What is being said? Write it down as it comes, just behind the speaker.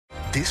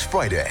This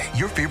Friday,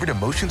 your favorite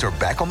emotions are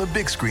back on the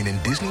big screen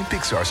in Disney and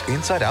Pixar's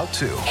Inside Out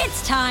 2.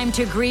 It's time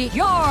to greet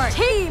your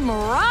Team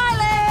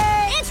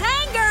Riley. It's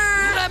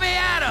anger. Let me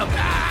at him.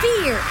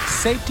 Fear.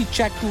 Safety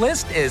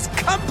checklist is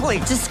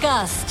complete.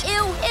 Disgust.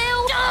 Ew.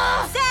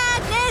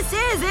 Sadness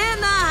is in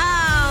the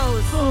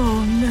house.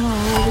 Oh, no.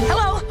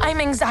 Hello, I'm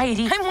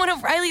anxiety. I'm one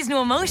of Riley's new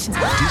emotions.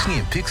 Disney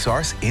and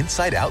Pixar's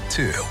Inside Out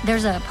 2.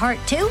 There's a part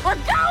 2? We're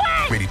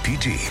going! Rated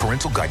PG.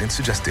 Parental guidance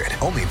suggested.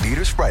 Only in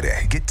theaters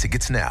Friday. Get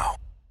tickets now.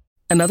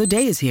 Another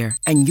day is here,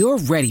 and you're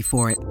ready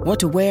for it. What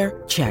to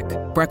wear? Check.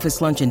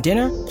 Breakfast, lunch, and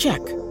dinner? Check.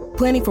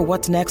 Planning for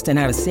what's next and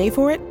how to save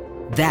for it?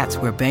 That's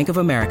where Bank of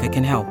America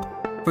can help.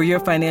 For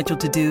your financial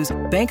to-dos,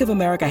 Bank of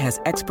America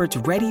has experts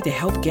ready to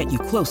help get you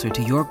closer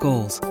to your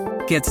goals.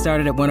 Get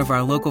started at one of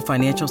our local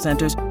financial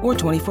centers or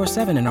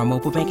 24/7 in our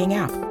mobile banking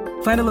app.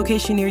 Find a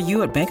location near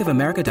you at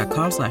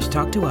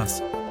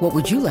bankofamerica.com/talktous. What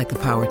would you like the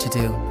power to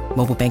do?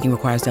 Mobile banking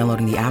requires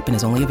downloading the app and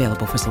is only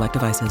available for select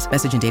devices.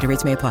 Message and data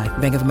rates may apply.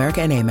 Bank of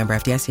America N.A., member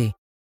FDIC.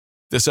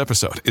 This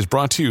episode is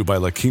brought to you by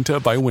La Quinta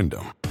by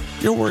Wyndham.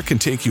 Your work can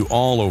take you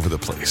all over the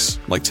place,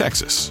 like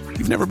Texas.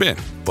 You've never been,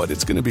 but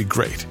it's going to be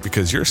great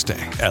because you're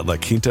staying at La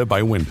Quinta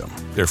by Wyndham.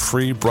 Their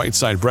free Bright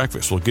Side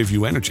breakfast will give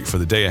you energy for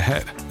the day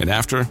ahead. And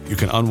after, you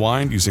can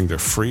unwind using their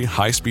free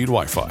high-speed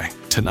Wi-Fi.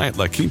 Tonight,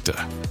 La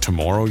Quinta.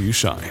 Tomorrow, you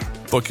shine.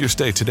 Book your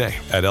stay today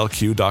at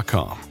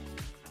lq.com.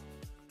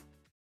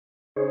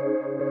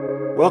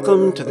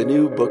 Welcome to the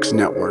New Books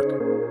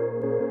Network.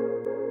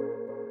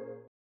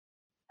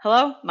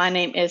 Hello, my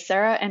name is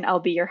Sarah, and I'll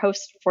be your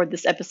host for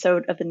this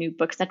episode of the New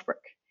Books Network.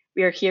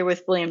 We are here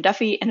with William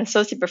Duffy, an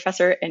associate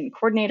professor and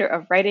coordinator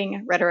of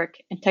writing,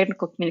 rhetoric, and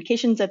technical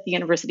communications at the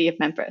University of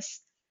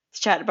Memphis,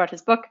 to chat about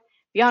his book,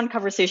 Beyond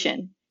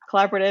Conversation,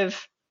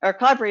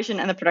 Collaboration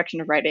and the Production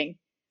of Writing,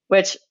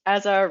 which,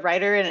 as a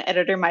writer and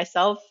editor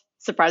myself,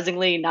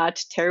 surprisingly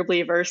not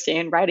terribly versed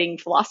in writing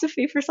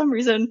philosophy for some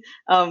reason,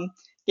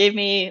 gave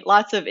me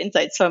lots of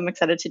insights, so I'm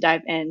excited to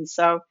dive in.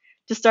 So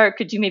to start,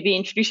 could you maybe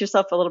introduce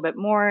yourself a little bit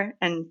more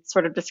and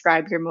sort of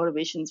describe your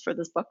motivations for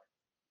this book?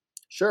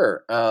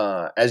 Sure.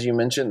 As you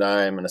mentioned,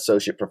 I'm an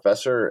associate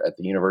professor at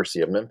the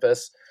University of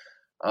Memphis.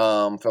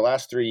 For the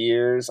last 3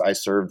 years, I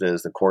served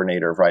as the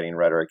coordinator of writing,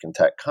 rhetoric, and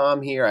tech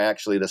comm here.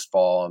 This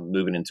fall, I'm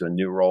moving into a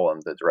new role.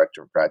 I'm the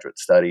director of graduate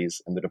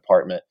studies in the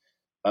department.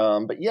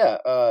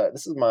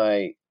 This is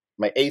my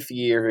 8th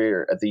year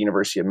here at the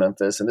University of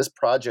Memphis. And this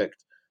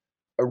project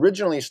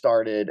originally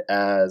started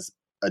as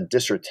a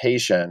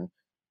dissertation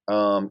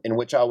in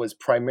which I was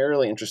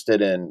primarily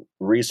interested in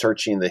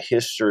researching the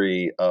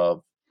history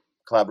of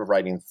collaborative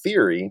writing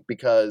theory,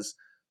 because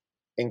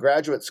in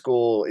graduate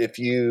school, if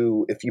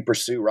you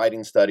pursue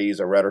writing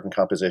studies or rhetoric and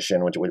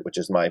composition, which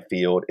is my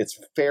field, it's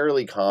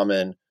fairly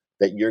common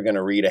that you're going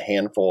to read a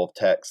handful of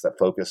texts that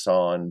focus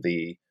on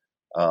the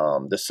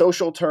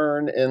social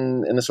turn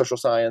in the social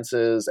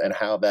sciences and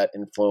how that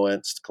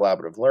influenced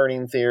collaborative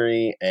learning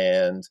theory.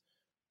 And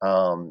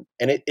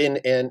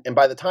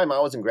by the time I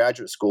was in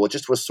graduate school, it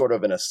just was sort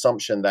of an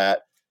assumption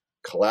that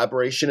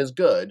collaboration is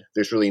good.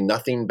 There's really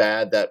nothing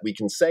bad that we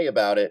can say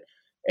about it.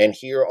 And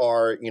here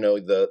are,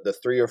 the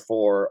 3 or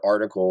 4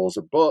 articles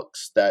or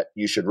books that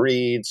you should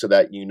read so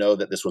that you know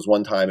that this was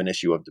one time an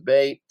issue of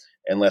debate,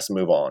 and let's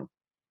move on.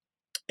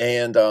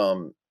 And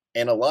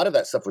a lot of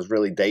that stuff was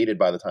really dated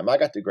by the time I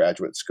got to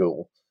graduate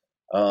school.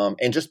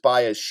 And just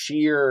by a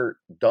sheer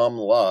dumb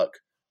luck,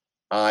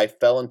 I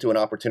fell into an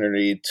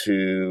opportunity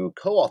to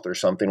co-author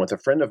something with a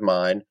friend of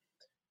mine.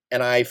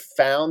 And I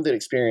found the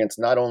experience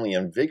not only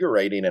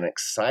invigorating and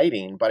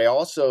exciting, but I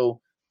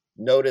also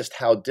noticed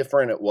how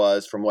different it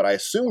was from what I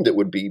assumed it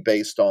would be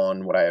based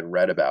on what I had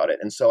read about it.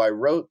 And so I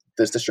wrote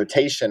this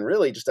dissertation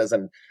really just as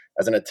an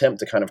attempt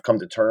to kind of come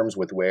to terms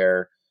with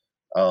where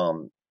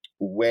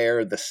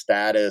the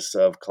status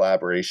of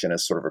collaboration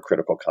is sort of a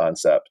critical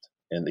concept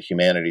in the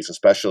humanities,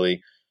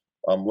 especially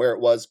where it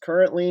was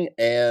currently,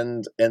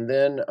 and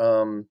then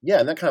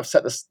that kind of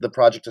set the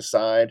project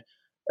aside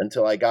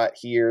until I got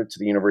here to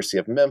the University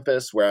of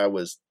Memphis, where I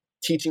was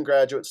teaching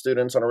graduate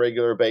students on a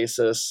regular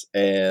basis,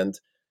 and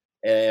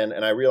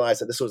I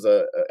realized that this was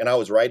and I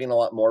was writing a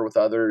lot more with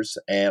others,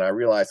 and I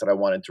realized that I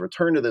wanted to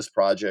return to this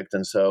project,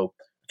 and so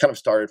I kind of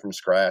started from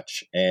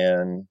scratch,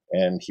 and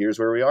here's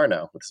where we are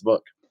now with this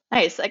book.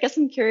 Nice. I guess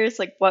I'm curious,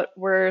 what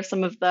were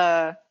some of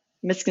the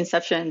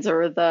misconceptions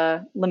or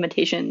the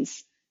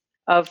limitations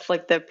of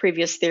the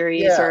previous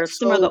theories or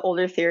some of the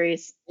older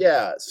theories?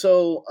 Yeah.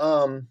 So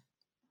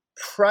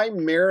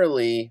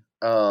primarily,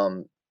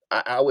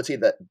 I would say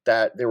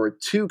that there were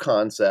 2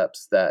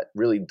 concepts that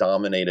really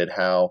dominated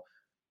how,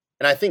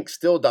 and I think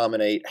still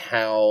dominate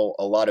how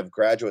a lot of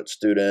graduate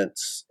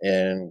students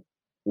in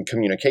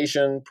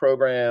communication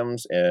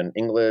programs and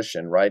English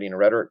and writing and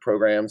rhetoric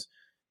programs,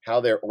 how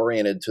they're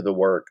oriented to the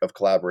work of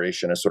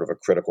collaboration as sort of a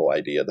critical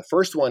idea. The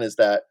first one is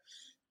that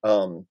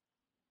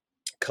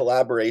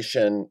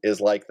collaboration is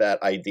like that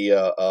idea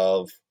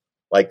of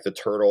the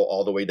turtle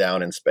all the way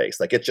down in space.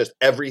 It's just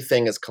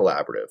everything is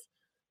collaborative.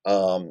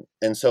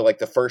 And so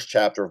the first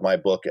chapter of my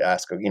book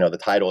the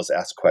title is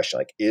Ask a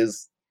Question,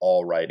 is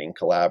all writing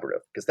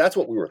collaborative, because that's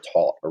what we were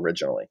taught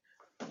originally.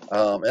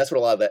 And that's what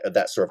a lot of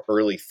that sort of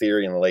early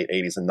theory in the late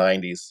 80s and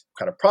 90s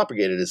kind of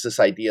propagated, is this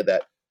idea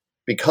that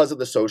because of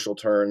the social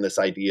turn, this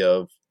idea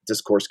of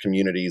discourse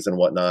communities and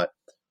whatnot,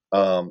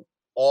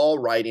 all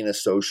writing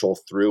is social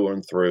through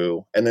and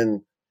through. And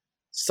then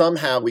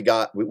somehow we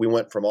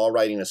went from all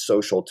writing is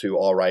social to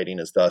all writing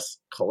is thus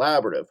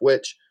collaborative,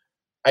 which,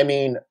 I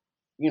mean,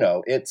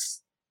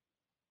 it's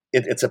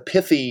a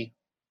pithy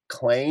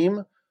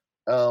claim.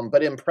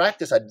 But in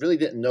practice, I really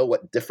didn't know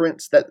what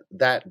difference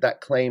that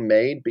claim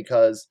made,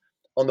 because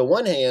on the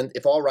one hand,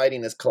 if all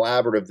writing is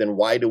collaborative, then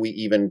why do we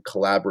even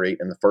collaborate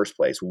in the first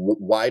place?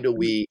 Why do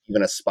we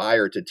even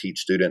aspire to teach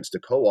students to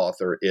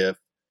co-author if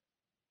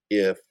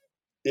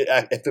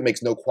it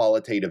makes no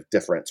qualitative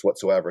difference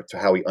whatsoever to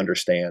how we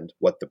understand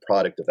what the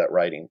product of that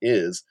writing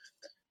is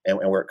and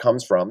where it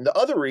comes from? The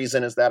other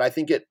reason is that I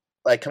think it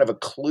kind of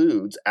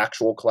occludes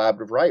actual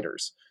collaborative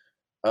writers.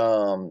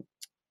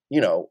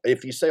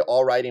 If you say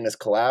all writing is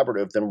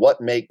collaborative, then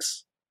what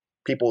makes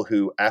people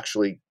who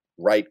actually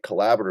write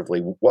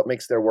collaboratively, what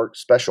makes their work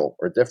special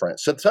or different?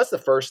 So that's the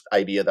first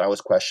idea that I was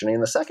questioning.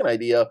 The second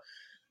idea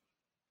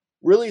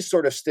really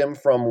sort of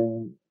stemmed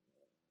from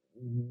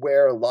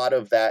where a lot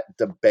of that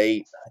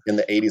debate in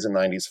the 80s and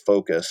 90s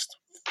focused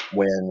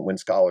when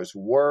scholars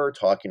were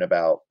talking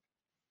about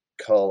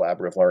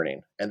collaborative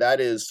learning. And that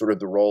is sort of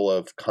the role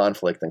of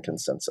conflict and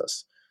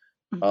consensus.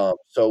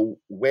 So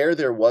where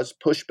there was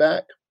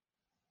pushback,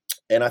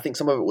 and I think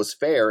some of it was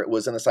fair, it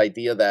was in this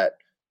idea that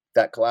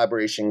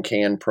collaboration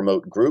can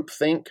promote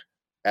groupthink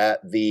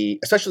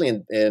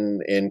especially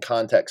in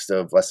context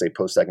of, let's say,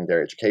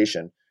 post-secondary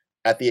education,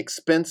 at the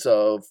expense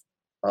of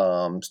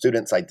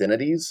students'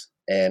 identities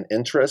and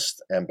interests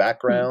and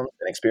backgrounds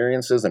and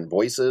experiences and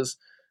voices,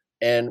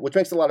 and which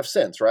makes a lot of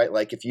sense, right?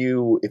 Like if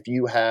you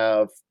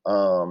have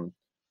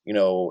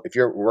if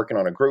you're working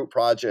on a group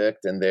project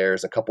and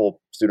there's a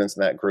couple students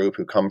in that group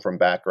who come from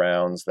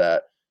backgrounds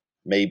that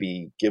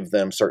maybe give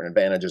them certain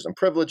advantages and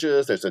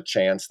privileges, there's a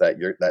chance that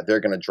they're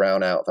going to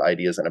drown out the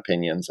ideas and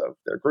opinions of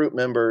their group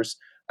members.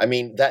 I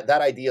mean, that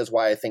idea is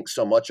why I think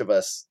so much of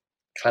us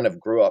kind of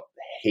grew up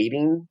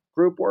hating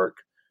group work,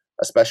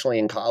 especially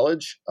in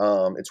college.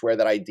 It's where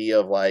that idea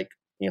of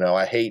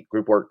I hate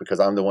group work because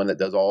I'm the one that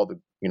does all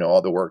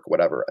the work,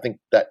 whatever. I think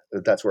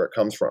that's where it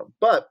comes from.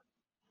 But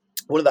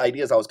one of the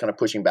ideas I was kind of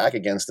pushing back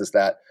against is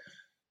that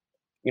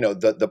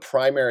the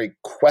primary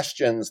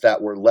questions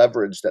that were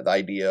leveraged at the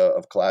idea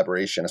of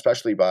collaboration,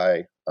 especially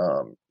by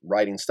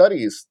writing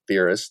studies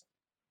theorists,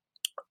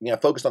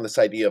 focused on this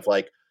idea of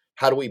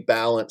how do we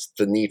balance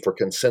the need for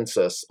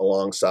consensus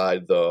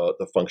alongside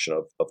the function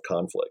of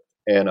conflict.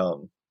 And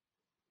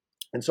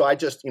so I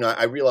just,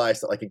 I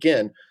realized that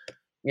again,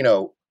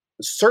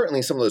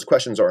 certainly some of those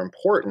questions are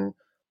important,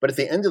 but at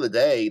the end of the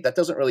day, that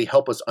doesn't really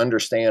help us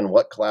understand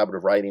what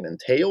collaborative writing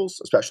entails,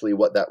 especially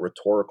what that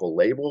rhetorical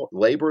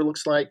labor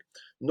looks like.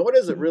 Nor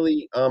does it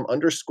really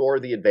underscore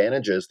the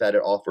advantages that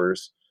it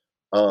offers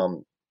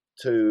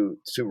to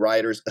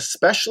writers,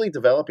 especially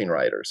developing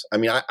writers. I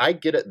mean, I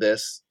get at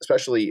this,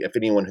 especially if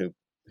anyone who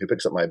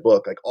picks up my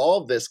book,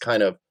 all of this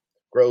kind of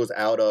grows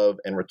out of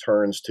and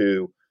returns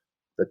to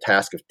the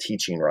task of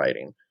teaching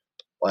writing,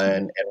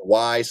 and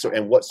why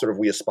and what sort of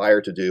we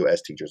aspire to do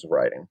as teachers of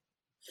writing.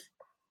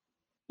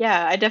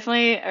 Yeah, I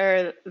definitely,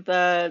 or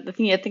the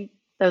thing I think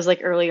that was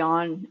early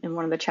on in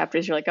one of the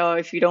chapters, you're oh,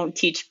 if you don't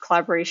teach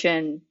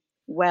collaboration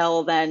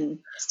well, then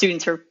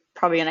students are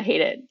probably going to hate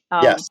it.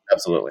 Yes,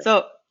 absolutely.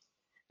 So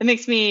it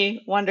makes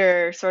me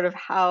wonder sort of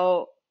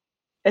how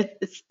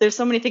there's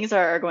so many things that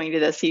are going to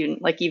this,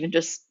 even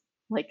just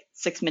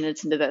 6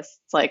 minutes into this,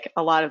 it's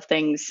a lot of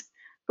things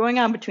going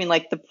on between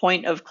the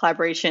point of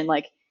collaboration,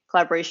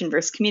 collaboration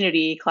versus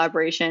community,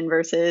 collaboration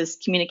versus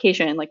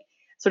communication,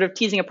 sort of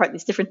teasing apart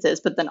these differences.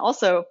 But then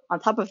also on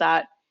top of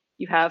that,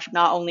 you have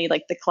not only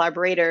the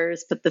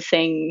collaborators, but the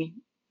thing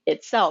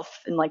itself,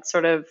 and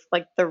sort of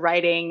the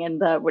writing and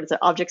the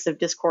objects of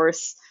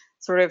discourse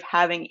sort of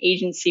having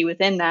agency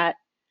within that,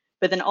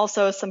 but then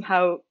also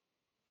somehow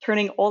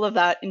turning all of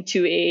that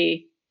into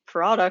a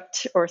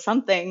product or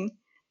something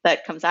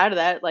that comes out of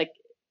that.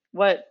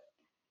 What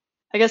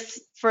I guess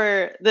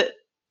for the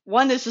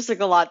one, there's just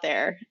a lot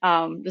there.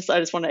 I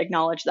just want to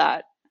acknowledge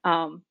that.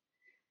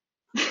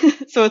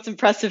 So it's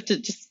impressive to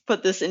just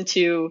put this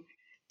into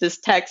this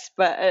text,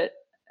 but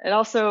it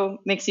also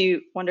makes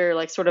you wonder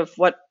sort of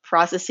what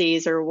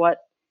processes or what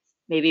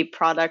maybe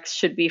products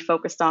should be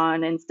focused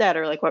on instead,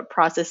 or what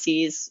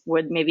processes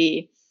would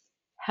maybe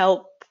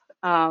help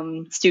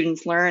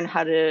students learn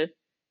how to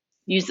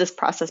use this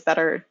process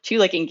better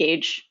to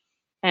engage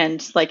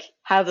and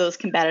have those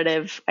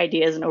combative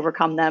ideas and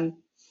overcome them.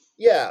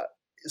 Yeah.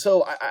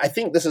 So I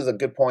think this is a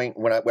good point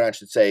when I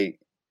should say,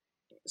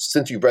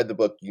 since you've read the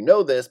book,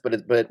 this, but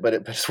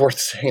it's worth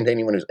saying to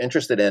anyone who's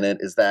interested in it,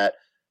 is that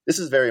this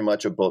is very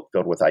much a book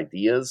filled with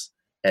ideas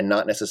and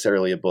not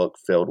necessarily a book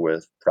filled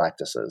with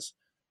practices.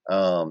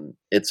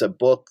 It's a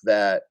book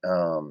that,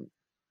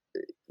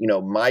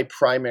 my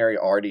primary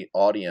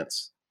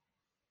audience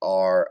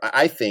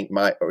I think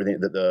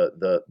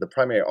the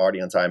primary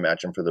audience I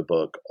imagine for the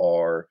book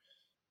are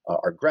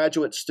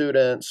graduate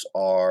students,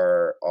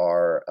 are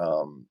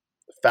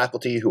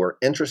faculty who are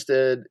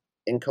interested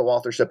in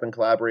co-authorship and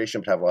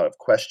collaboration, but have a lot of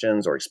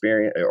questions or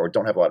experience, or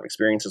don't have a lot of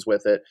experiences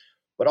with it.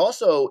 But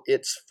also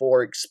it's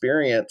for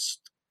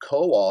experienced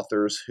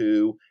co-authors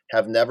who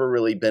have never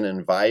really been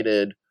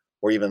invited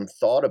or even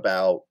thought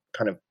about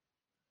kind of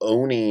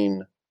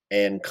owning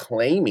and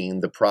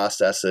claiming the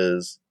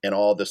processes and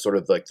all the sort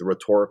of like the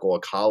rhetorical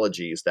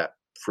ecologies that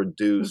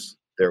produce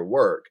their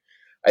work.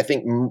 I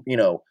think, you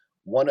know,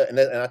 and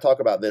I talk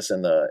about this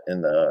in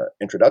the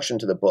introduction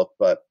to the book,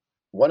 but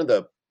one of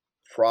the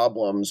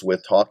problems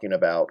with talking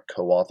about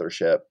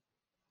co-authorship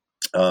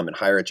in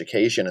higher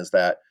education is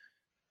that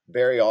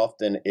very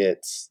often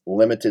it's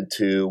limited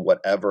to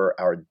whatever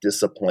our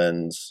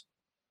disciplines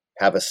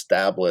have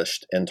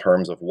established in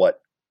terms of what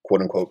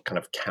quote unquote kind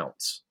of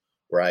counts,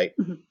 right?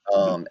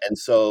 And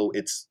so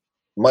it's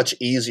much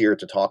easier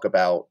to talk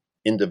about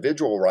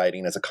individual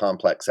writing as a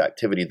complex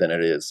activity than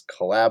it is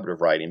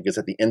collaborative writing, because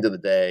at the end of the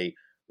day,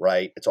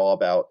 right, it's all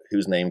about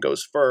whose name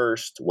goes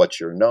first, what's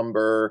your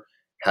number,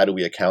 how do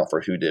we account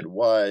for who did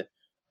what?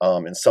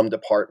 In some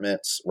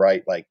departments,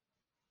 right, like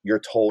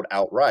you're told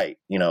outright,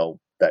 you know,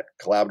 that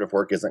collaborative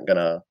work isn't going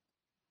to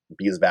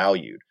be as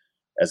valued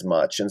as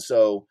much. And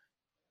so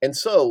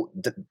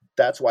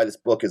that's why this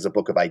book is a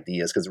book of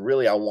ideas, because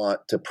really I want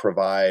to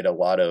provide a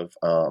lot of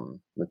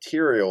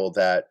material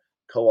that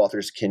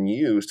co-authors can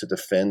use to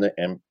defend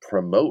and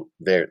promote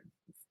their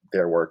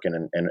work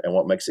and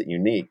what makes it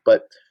unique.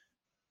 But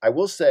I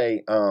will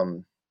say,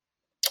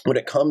 when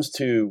it comes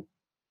to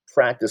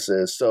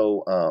practices,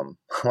 so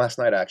last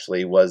night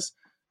actually was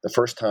my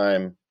first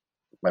time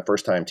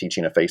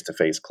teaching a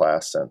face-to-face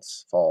class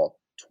since fall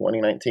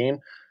 2019.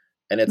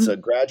 And it's a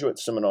graduate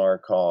seminar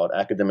called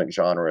Academic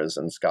Genres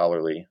and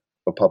Scholarly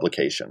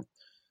Publication.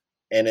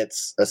 And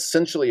it's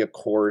essentially a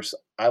course,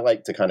 I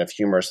like to kind of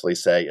humorously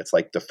say it's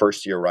like the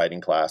first year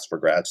writing class for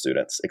grad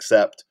students,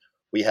 except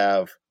we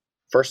have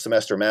first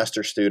semester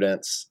master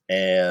students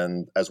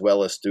and as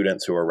well as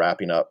students who are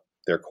wrapping up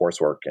their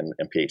coursework and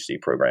PhD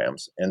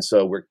programs. And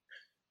so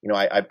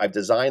I've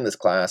designed this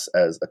class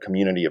as a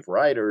community of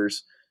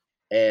writers.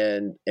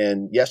 And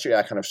yesterday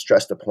I kind of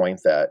stressed the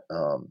point that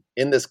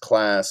in this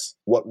class,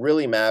 what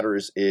really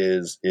matters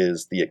is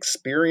the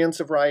experience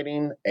of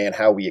writing and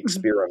how we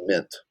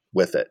experiment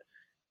with it.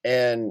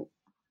 And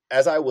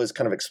as I was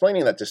kind of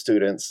explaining that to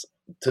students,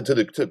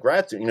 to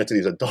grad students, to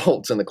these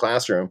adults in the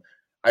classroom,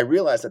 I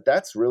realized that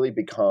that's really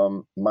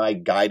become my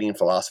guiding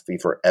philosophy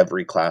for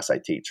every class I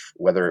teach,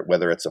 whether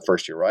it's a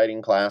first year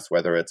writing class,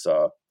 whether it's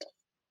a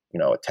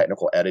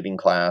technical editing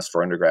class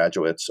for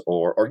undergraduates,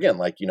 or again,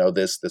 like,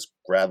 this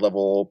grad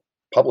level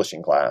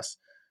publishing class.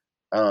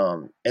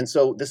 And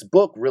so this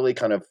book really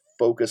kind of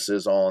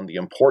focuses on the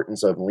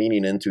importance of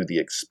leaning into the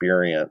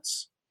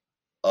experience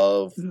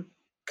of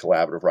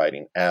collaborative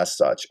writing as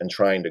such, and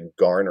trying to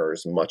garner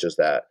as much as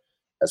that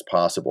as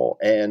possible.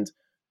 And,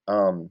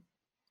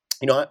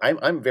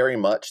 I'm very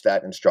much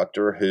that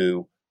instructor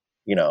who,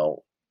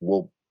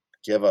 will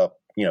give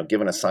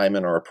an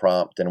assignment or a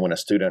prompt. And when a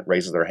student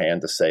raises their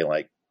hand to say,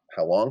 like,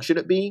 how long should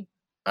it be?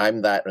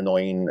 I'm that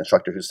annoying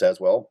instructor who says,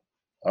 well,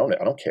 I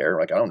don't care.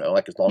 Like, I don't know,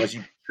 like, as long as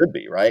you should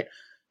be, right?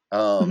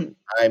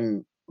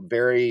 I'm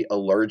very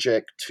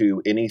allergic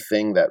to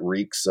anything that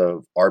reeks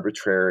of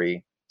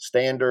arbitrary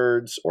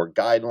standards or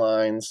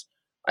guidelines.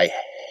 I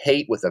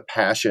hate with a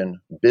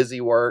passion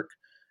busy work.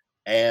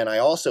 And I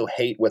also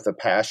hate with a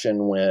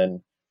passion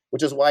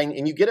which is why,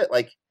 and you get it,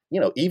 like,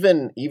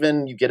 even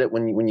you get it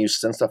when you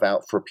send stuff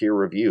out for peer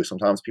review.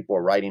 Sometimes people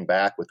are writing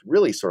back with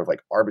really sort of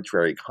like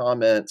arbitrary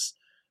comments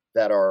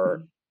that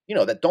are,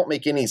 that don't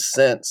make any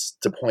sense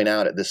to point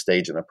out at this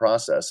stage in the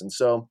process.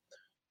 So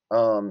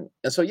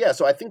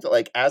I think that,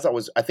 like,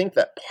 I think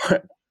that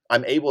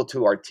I'm able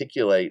to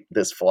articulate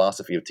this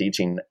philosophy of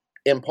teaching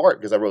in part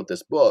because I wrote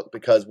this book,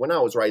 because when I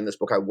was writing this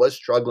book, I was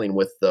struggling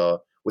with the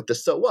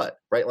so what,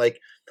 right? Like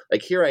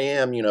here I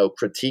am,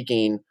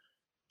 critiquing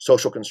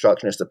social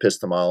constructionist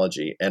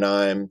epistemology, and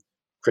I'm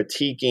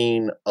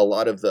critiquing a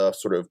lot of the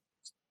sort of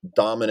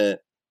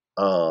dominant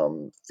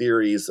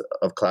theories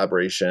of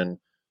collaboration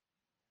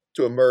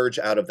to emerge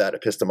out of that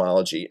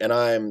epistemology. And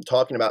I'm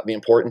talking about the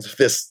importance of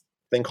this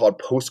thing called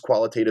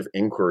post-qualitative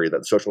inquiry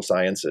that's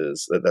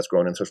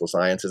grown in social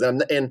sciences.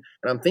 And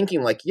I'm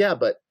thinking, like, yeah,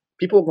 but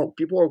people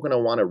are going to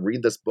want to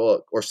read this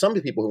book, or some of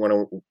the people are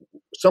going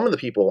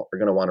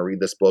to want to read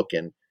this book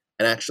and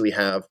actually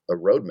have a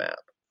roadmap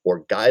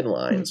or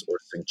guidelines or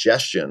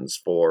suggestions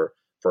for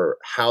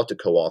how to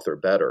co-author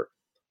better,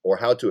 or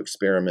how to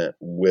experiment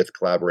with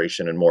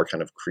collaboration in more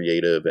kind of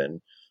creative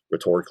and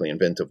rhetorically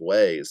inventive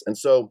ways. And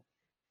so,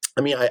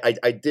 I mean,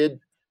 I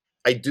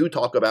do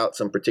talk about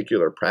some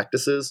particular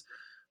practices,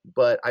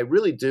 but I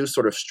really do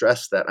sort of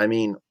stress that, I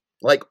mean,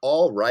 like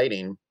all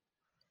writing,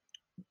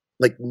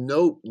 like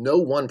no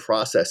one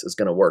process is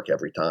going to work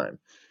every time.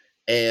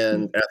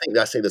 And I think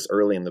I say this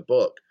early in the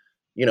book,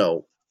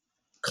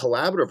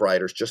 collaborative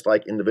writers, just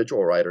like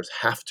individual writers,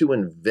 have to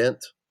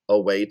invent a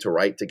way to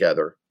write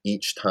together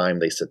each time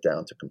they sit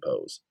down to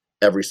compose,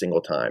 every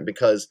single time.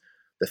 Because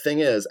the thing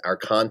is, our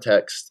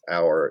context,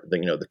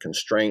 the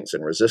constraints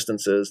and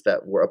resistances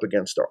that we're up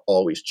against are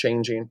always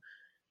changing.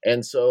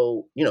 And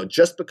so,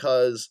 just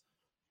because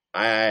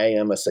I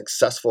am a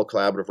successful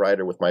collaborative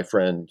writer with my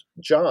friend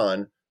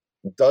John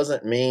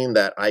doesn't mean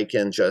that I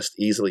can just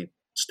easily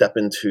step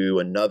into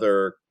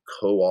another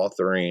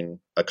co-authoring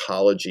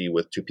ecology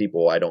with two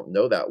people I don't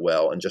know that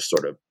well and just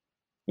sort of,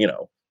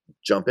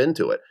 jump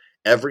into it.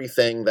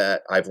 Everything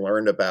that I've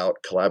learned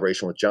about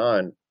collaboration with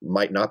John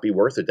might not be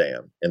worth a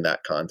damn in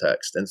that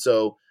context. And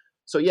so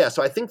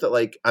I think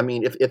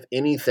that if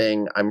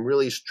anything, I'm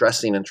really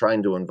stressing and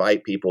trying to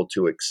invite people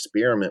to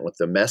experiment with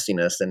the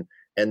messiness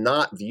and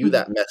not view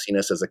that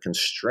messiness as a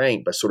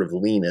constraint, but sort of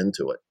lean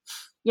into it.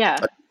 Yeah,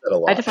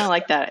 I definitely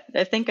like that.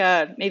 I think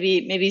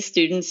maybe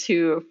students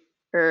who,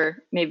 or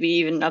maybe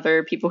even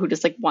other people who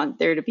just want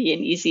there to be an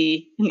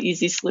easy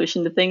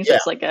solution to things. Yeah.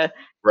 It's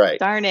right.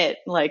 Darn it,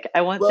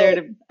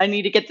 I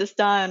need to get this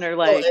done,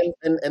 or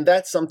and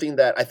that's something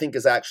that I think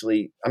is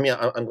actually,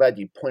 I'm glad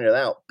you pointed it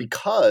out,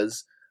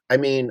 because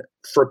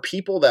for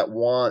people that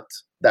want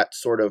that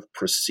sort of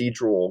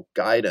procedural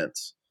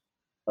guidance,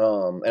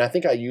 and I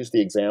think I used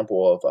the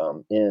example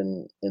of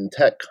in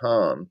Tech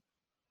Com,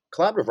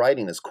 collaborative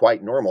writing is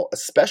quite normal,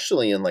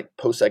 especially in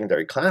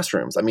post-secondary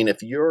classrooms.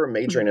 If you're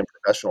majoring in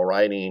professional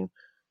writing,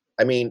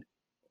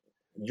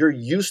 you're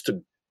used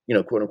to,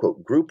 quote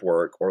unquote, group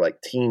work or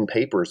team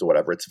papers or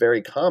whatever. It's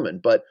very common.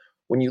 But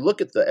when you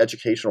look at the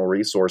educational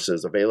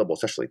resources available,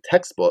 especially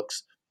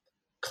textbooks,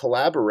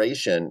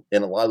 collaboration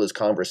in a lot of those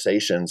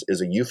conversations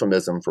is a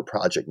euphemism for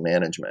project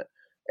management.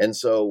 And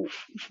so,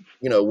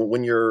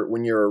 when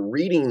you're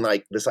reading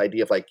this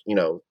idea of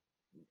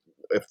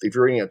if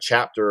you're reading a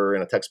chapter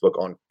in a textbook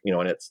on,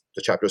 and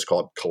the chapter is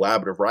called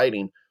collaborative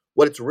writing,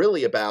 what it's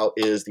really about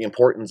is the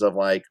importance of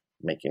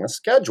making a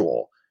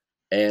schedule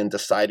and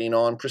deciding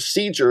on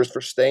procedures for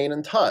staying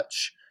in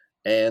touch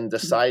and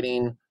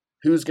deciding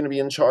who's going to be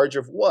in charge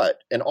of what.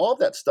 And all of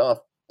that stuff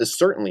is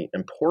certainly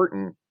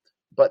important,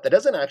 but that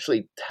doesn't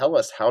actually tell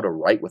us how to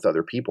write with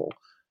other people.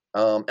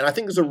 And I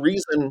think there's a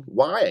reason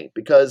why,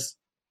 because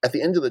at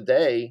the end of the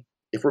day,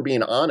 if we're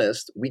being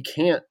honest, we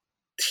can't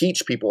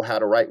teach people how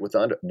to write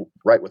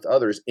with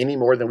others any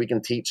more than we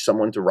can teach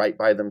someone to write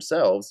by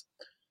themselves.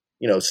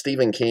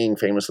 Stephen King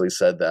famously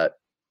said that,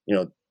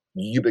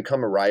 you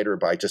become a writer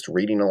by just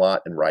reading a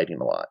lot and writing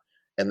a lot.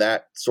 And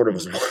that sort of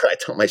is what I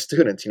tell my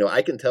students.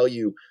 I can tell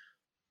you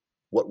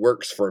what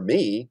works for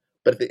me,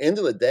 but at the end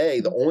of the day,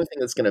 the only thing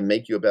that's going to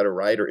make you a better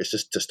writer is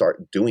just to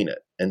start doing it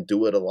and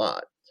do it a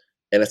lot.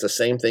 And it's the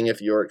same thing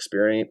if you're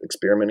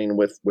experimenting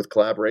with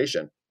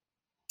collaboration.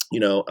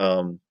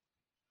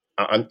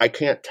 I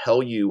can't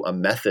tell you a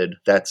method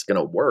that's going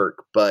to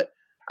work, but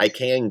I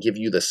can give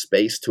you the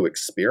space to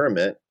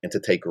experiment and to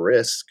take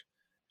risk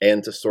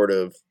and to sort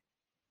of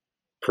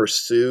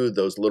pursue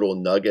those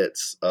little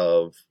nuggets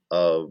of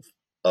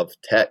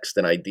text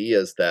and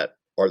ideas that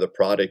are the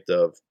product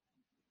of,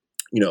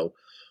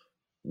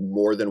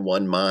 more than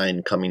one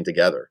mind coming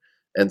together.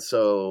 And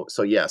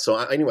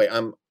anyway,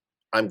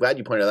 I'm glad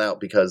you pointed that out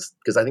because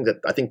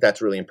I think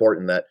that's really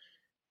important, that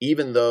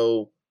even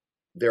though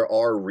there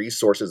are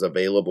resources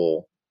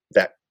available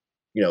that,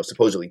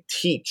 supposedly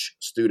teach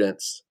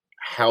students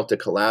how to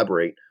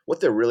collaborate, what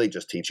they're really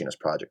just teaching is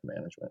project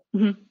management.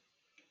 Mm-hmm.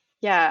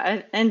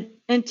 Yeah.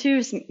 And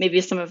too,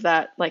 maybe some of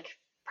that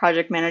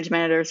project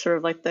management or sort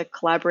of the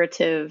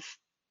collaborative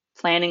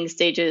planning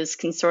stages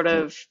can sort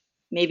of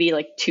maybe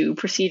too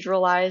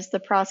proceduralize the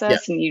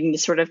process, and you can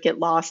just sort of get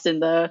lost in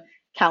the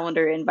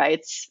calendar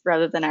invites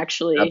rather than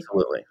actually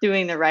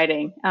doing the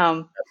writing.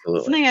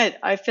 Something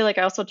I feel I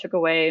also took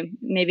away,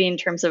 maybe in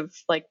terms of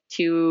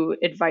two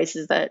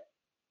advices that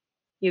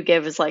you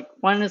give, is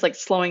one is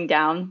slowing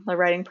down the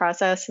writing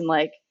process and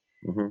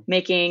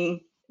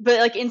making,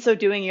 but in so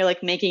doing, you're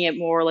making it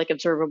more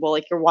observable,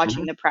 you're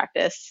watching the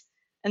practice.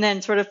 And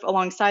then sort of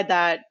alongside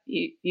that,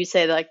 you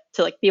say to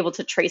be able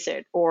to trace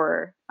it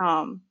or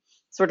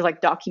sort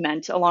of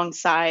document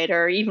alongside,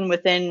 or even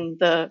within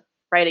the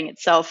writing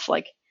itself,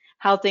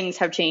 how things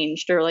have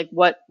changed or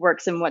what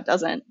works and what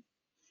doesn't.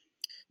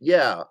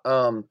 Yeah.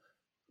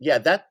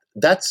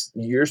 That's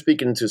you're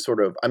speaking to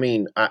sort of,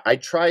 I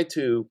try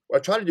to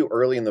do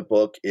early in the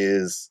book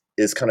is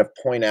kind of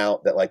point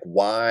out that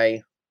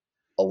why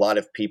a lot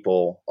of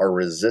people are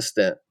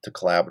resistant to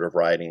collaborative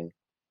writing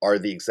are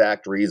the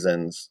exact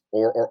reasons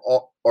or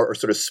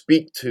sort of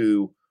speak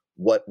to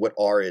what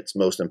are its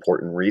most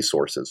important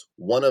resources.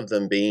 One of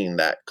them being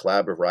that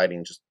collaborative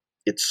writing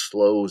it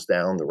slows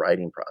down the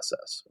writing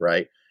process,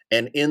 right?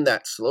 And in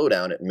that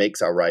slowdown, it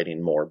makes our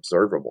writing more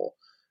observable.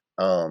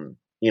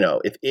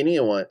 If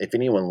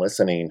anyone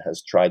listening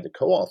has tried to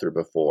co-author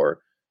before,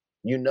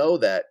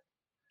 that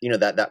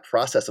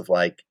process of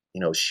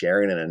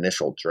sharing an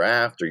initial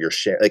draft, or you're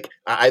sharing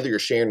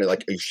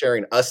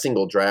a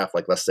single draft,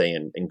 let's say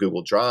in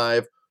Google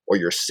Drive, or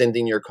you're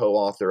sending your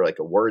co-author a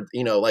Word,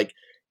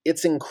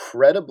 it's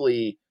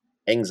incredibly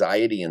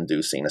anxiety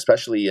inducing,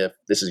 especially if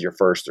this is your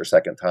first or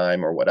second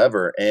time or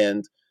whatever.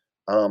 And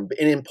And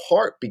in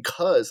part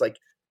because, like,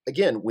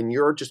 again, when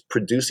you're just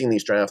producing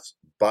these drafts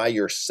by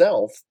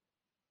yourself,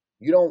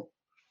 the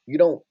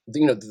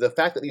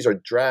fact that these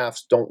are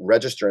drafts don't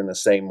register in the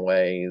same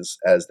ways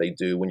as they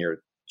do when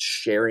you're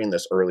sharing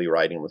this early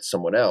writing with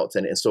someone else.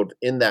 And so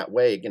in that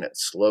way, again, it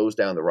slows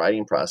down the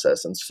writing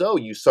process. And so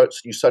you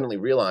suddenly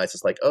realize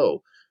it's like,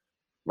 oh,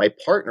 my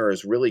partner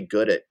is really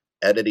good at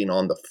editing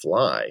on the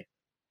fly.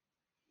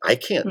 I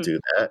can't do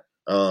that.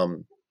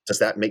 Does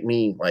that make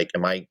me like,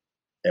 am I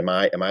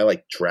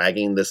like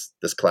dragging this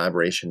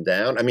collaboration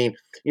down? I mean,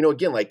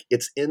 again, like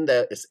it's in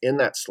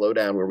that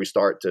slowdown where we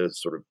start to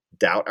sort of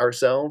doubt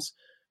ourselves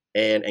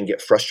and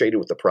get frustrated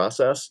with the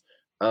process.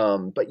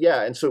 But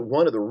yeah, and so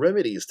one of the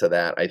remedies to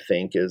that, I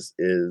think, is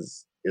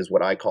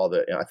what I call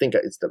I think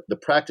it's the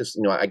practice.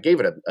 I gave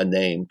it a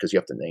name because you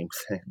have to name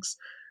things.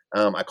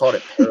 I called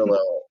it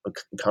parallel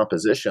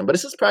composition, but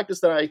it's this practice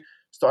that I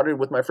started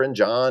with my friend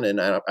John, and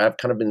I've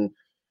kind of been,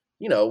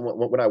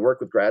 when I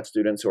work with grad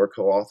students who are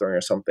co-authoring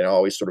or something, I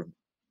always sort of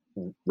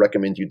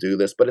recommend you do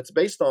this. But it's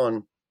based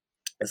on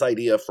this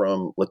idea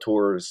from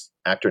Latour's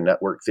actor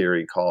network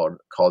theory called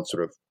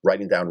sort of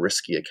writing down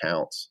risky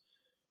accounts.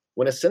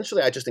 When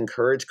essentially I just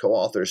encourage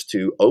co-authors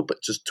to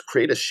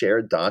create a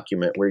shared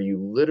document where you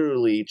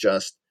literally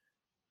just,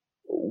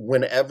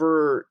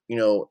 whenever,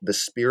 the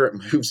spirit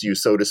moves you,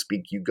 so to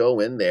speak, you go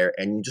in there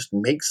and you just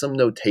make some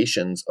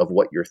notations of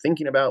what you're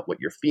thinking about, what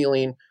you're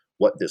feeling,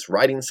 what this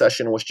writing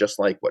session was just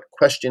like, what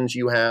questions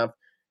you have.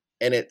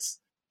 And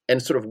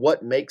sort of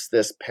what makes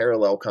this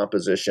parallel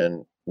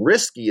composition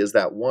risky is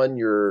that one,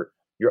 you're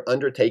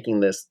undertaking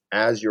this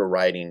as you're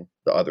writing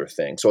the other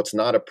thing. So it's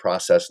not a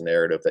process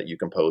narrative that you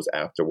compose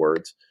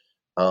afterwards.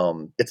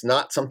 It's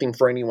not something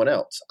for anyone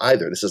else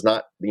either. This is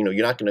not,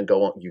 you're not going to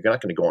go on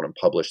and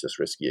publish this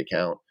risky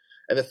account.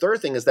 And the third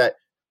thing is that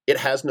it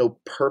has no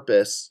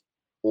purpose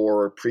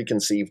or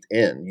preconceived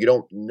end. You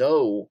don't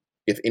know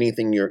if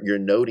anything you're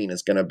noting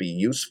is going to be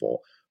useful.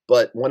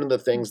 But one of the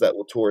things that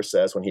Latour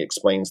says when he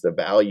explains the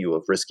value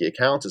of risky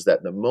accounts is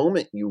that the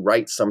moment you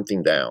write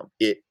something down,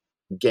 it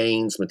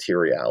gains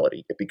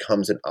materiality. It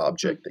becomes an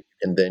object that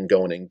you can then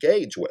go and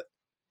engage with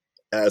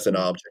as an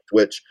object,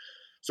 which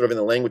sort of in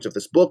the language of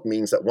this book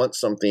means that once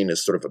something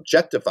is sort of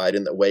objectified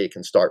in that way, it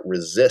can start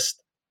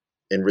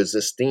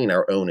resisting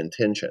our own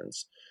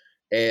intentions.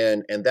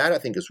 And that I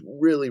think is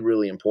really,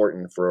 really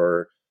important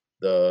for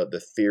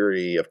the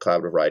theory of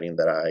collaborative writing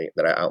that I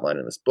outline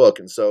in this book.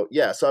 And so,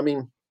 yeah, so I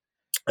mean,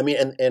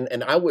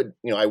 and I would,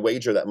 I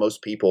wager that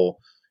most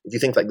people, if you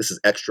think like this is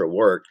extra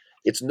work,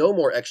 it's no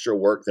more extra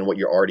work than what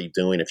you're already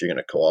doing if you're going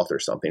to co-author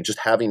something. Just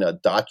having a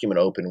document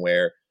open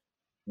where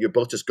you're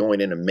both just going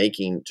in and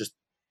just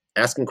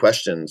asking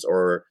questions,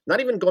 or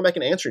not even going back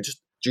and answering,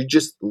 you're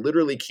just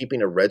literally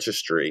keeping a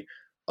registry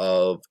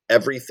of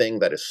everything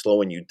that is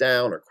slowing you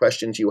down or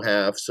questions you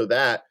have, so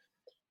that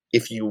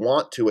if you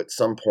want to at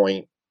some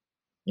point,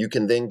 you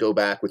can then go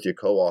back with your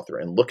co-author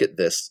and look at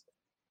this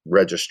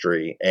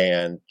registry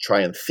and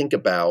try and think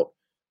about,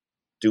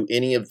 do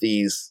any of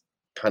these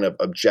kind of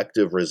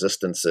objective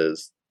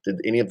resistances, did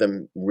any of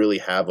them really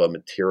have a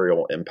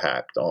material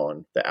impact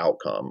on the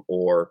outcome?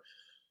 Or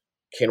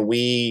can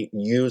we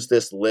use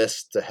this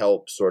list to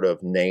help sort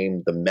of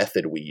name the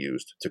method we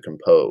used to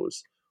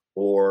compose?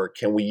 Or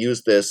can we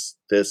use this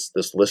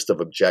list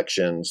of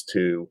objections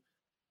to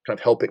kind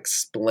of help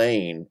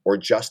explain or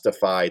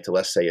justify to,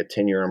 let's say, a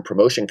tenure and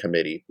promotion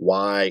committee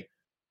why,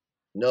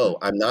 no,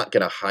 I'm not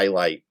going to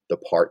highlight the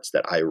parts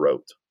that I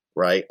wrote,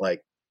 right?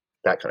 Like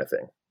that kind of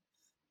thing.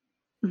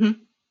 Mm-hmm.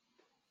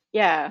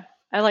 Yeah,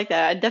 I like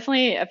that. I've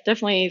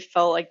definitely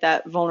felt like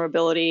that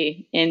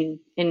vulnerability in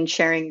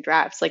sharing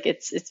drafts. Like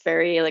it's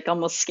very like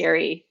almost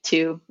scary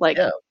to like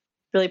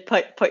really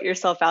put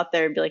yourself out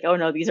there and be like, oh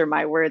no, these are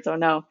my words. Oh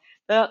no.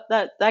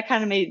 That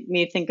kind of made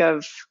me think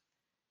of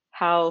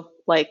how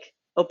like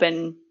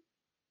open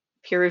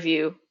peer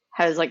review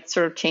has like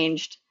sort of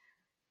changed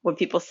what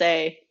people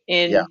say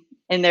in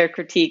their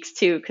critiques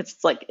too, because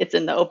it's like it's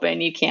in the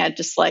open. You can't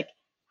just like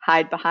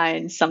hide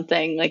behind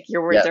something. Like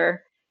your words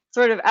are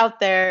sort of out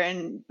there,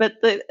 but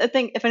I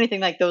think if anything,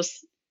 like those,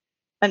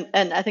 and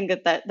I think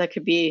that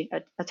could be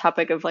a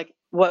topic of like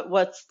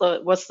what's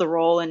the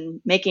role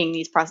in making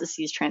these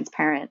processes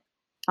transparent.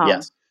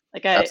 Yes.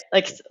 Like I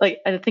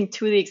think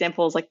two of the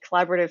examples, like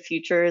collaborative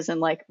futures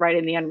and like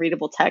writing the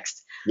unreadable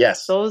text.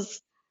 Yes.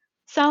 Those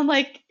sound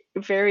like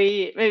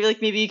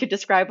maybe you could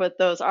describe what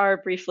those are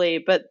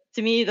briefly, but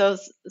to me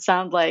those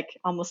sound like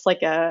almost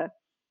like a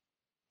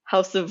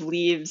House of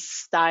Leaves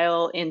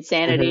style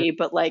insanity,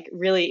 but like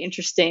really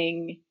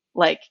interesting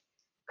like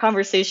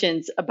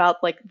conversations about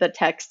like the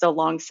text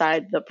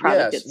alongside the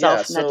product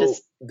itself. And that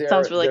just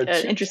sounds really like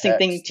an interesting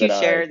thing to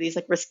share, these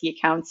like risky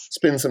accounts,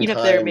 spend some even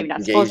time if they're maybe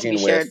not supposed to be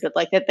shared, but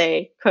like that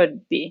they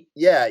could be.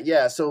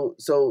 Yeah. So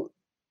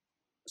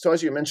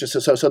as you mentioned,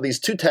 so these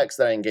two texts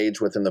that I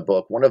engage with in the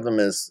book, one of them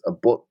is a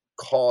book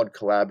called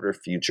Collaborative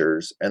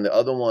Futures, and the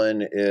other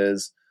one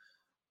is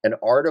an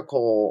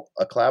article,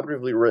 a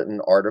collaboratively written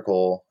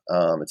article.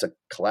 It's a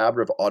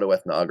collaborative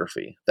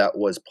autoethnography that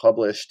was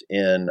published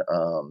in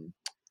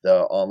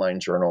the online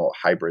journal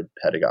Hybrid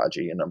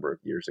Pedagogy a number of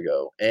years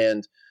ago.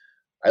 And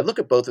I look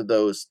at both of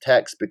those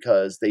texts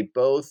because they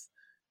both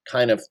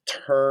kind of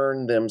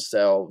turn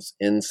themselves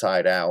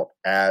inside out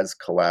as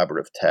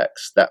collaborative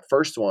texts. That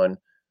first one,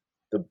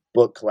 the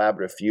book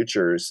Collaborative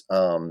Futures,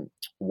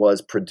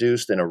 was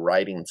produced in a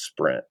writing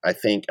sprint, I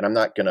think, and I'm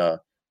not gonna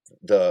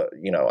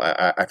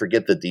I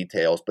forget the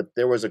details, but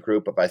there was a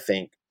group of, I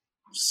think,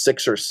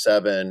 6 or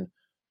 7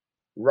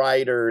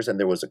 writers, and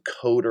there was a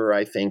coder,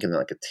 I think, and then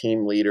like a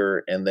team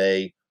leader, and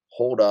they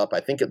hold up, I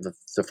think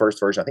the first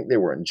version, I think they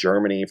were in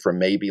Germany for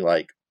maybe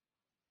like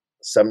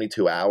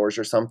 72 hours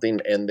or something,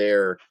 and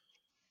their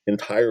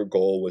entire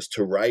goal was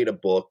to write a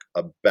book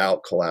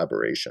about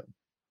collaboration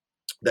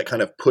that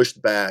kind of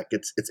pushed back.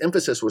 Its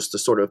emphasis was to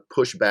sort of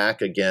push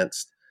back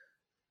against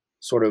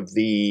sort of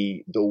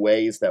the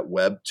ways that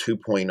Web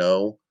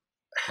 2.0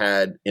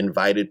 had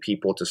invited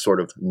people to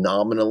sort of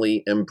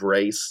nominally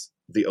embrace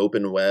the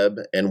open web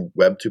and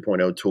Web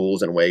 2.0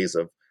 tools and ways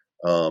of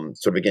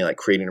sort of, again, like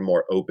creating a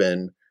more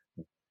open,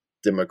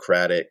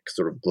 democratic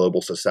sort of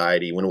global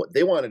society, when what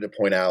they wanted to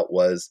point out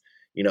was,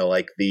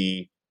 like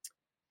the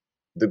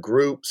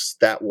groups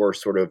that were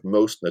sort of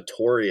most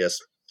notorious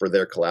for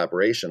their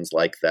collaborations,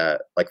 like the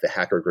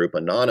hacker group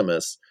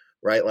Anonymous,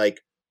 right?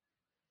 Like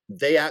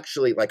they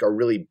actually like are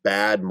really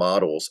bad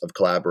models of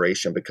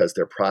collaboration because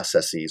their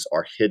processes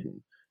are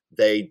hidden.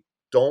 They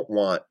don't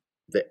want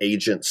the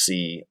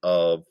agency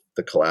of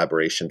the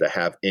collaboration to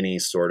have any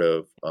sort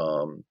of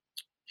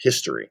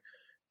history.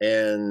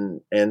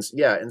 And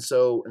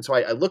so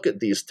I look at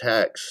these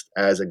texts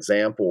as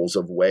examples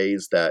of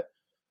ways that,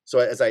 so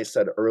as I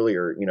said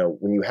earlier,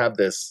 when you have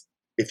this,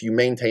 if you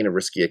maintain a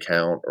risky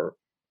account or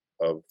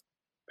of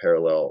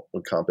parallel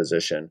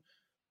composition,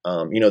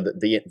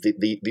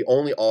 the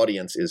only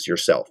audience is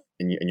yourself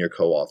and your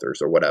co-authors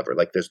or whatever.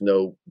 Like there's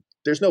no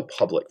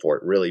public for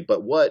it really.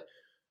 But what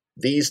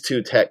these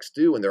two texts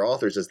do and their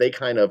authors is they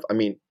kind of,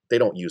 they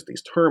don't use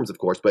these terms, of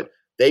course, but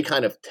they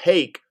kind of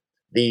take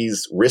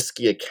these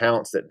risky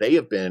accounts that they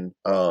have been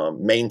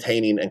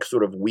maintaining and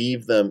sort of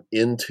weave them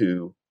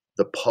into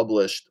the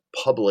published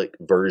public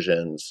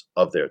versions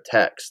of their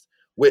text,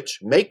 which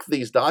make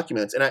these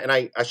documents, and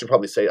I should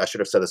probably say, I should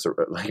have said this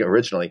like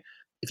originally,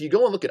 if you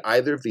go and look at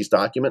either of these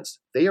documents,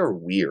 they are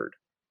weird.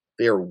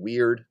 They are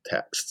weird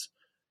texts.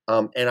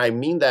 And I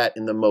mean that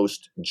in the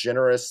most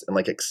generous and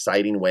like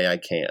exciting way I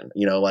can.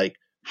 Like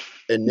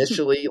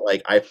initially,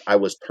 like I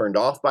was turned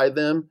off by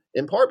them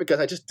in part because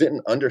I just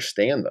didn't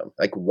understand them.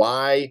 Like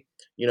why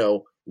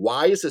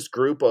is this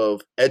group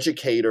of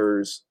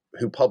educators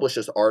who published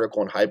this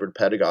article on hybrid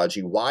pedagogy,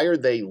 why are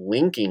they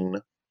linking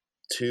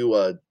to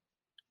a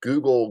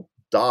Google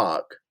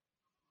Doc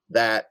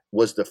that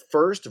was the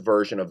first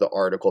version of the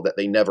article that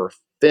they never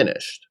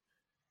finished?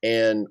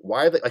 And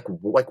why are they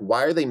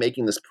why are they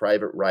making this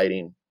private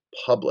writing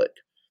public?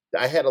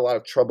 I had a lot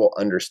of trouble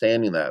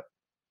understanding that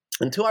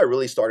until I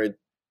really started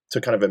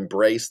to kind of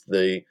embrace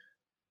the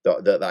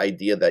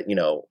idea that,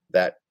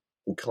 that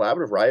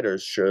collaborative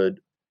writers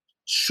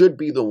should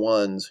be the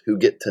ones who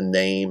get to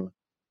name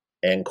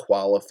and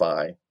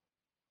qualify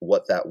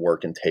what that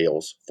work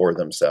entails for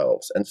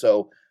themselves. And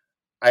so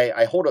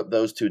I hold up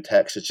those two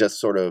texts as just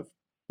sort of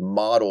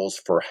models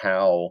for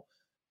how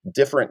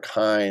different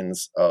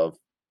kinds of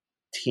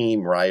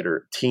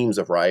teams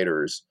of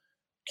writers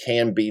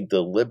can be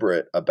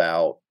deliberate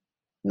about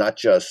not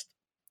just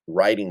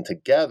writing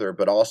together,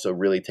 but also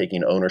really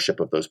taking ownership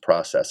of those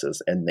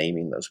processes and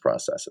naming those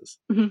processes.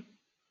 Mm-hmm.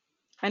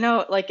 I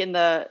know, like in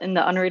the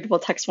unreadable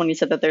text one, you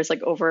said that there's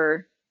like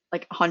over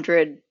like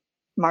 100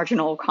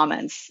 marginal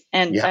comments,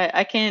 and yeah.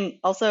 I can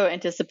also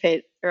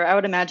anticipate, or I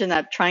would imagine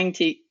that trying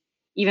to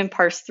even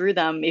parse through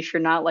them, if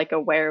you're not like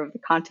aware of the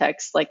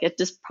context, like it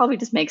just probably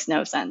just makes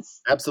no sense.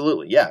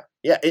 Absolutely, yeah.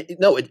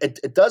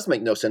 It does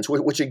make no sense,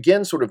 which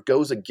again sort of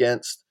goes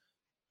against,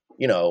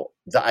 the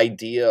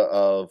idea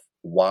of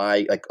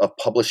why, like, of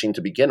publishing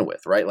to begin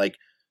with, right? Like,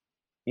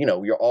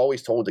 you're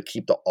always told to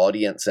keep the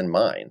audience in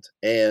mind.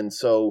 And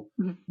so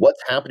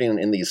what's happening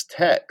in these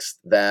texts,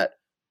 that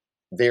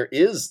there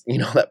is,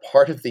 that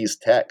part of these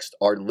texts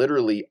are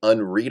literally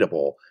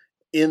unreadable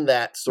in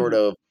that sort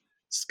of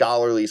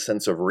scholarly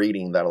sense of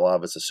reading that a lot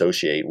of us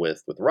associate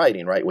with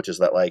writing, right? Which is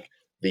that like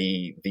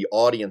the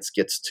audience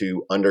gets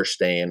to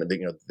understand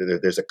that,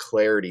 there's a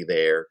clarity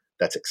there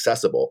that's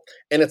accessible.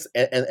 And it's,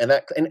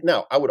 and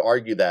now I would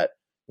argue that,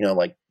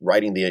 like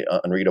writing the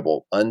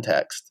unreadable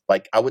untext,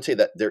 like I would say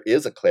that there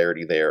is a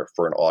clarity there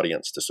for an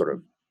audience to sort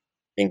of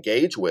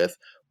engage with,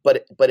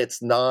 but it's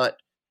not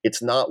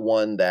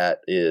one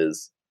that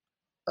is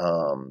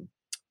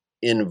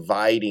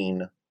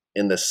inviting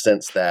in the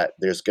sense that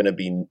there's going to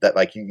be that,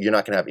 like, you're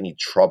not going to have any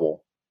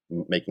trouble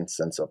making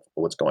sense of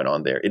what's going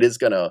on there. It is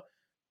going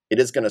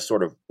to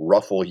sort of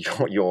ruffle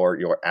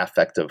your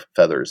affective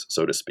feathers,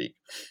 so to speak.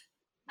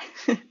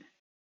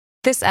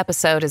 This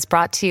episode is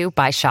brought to you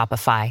by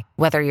Shopify.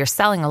 Whether you're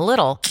selling a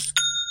little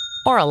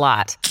or a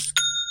lot,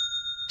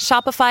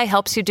 Shopify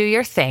helps you do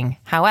your thing,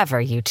 however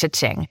you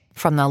cha-ching.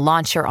 From the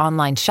launch your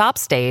online shop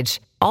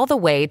stage, all the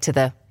way to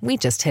the we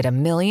just hit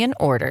 1 million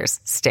orders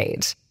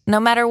stage. No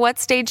matter what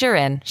stage you're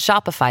in,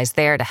 Shopify's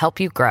there to help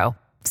you grow.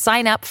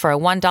 Sign up for a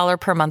 $1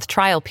 per month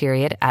trial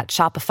period at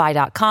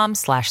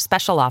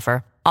shopify.com/special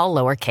offer, all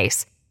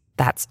lowercase.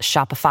 That's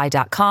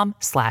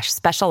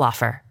shopify.com/special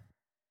offer.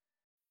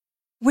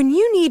 When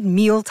you need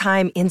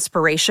mealtime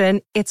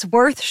inspiration, it's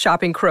worth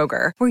shopping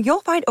Kroger, where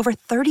you'll find over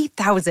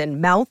 30,000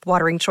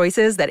 mouth-watering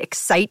choices that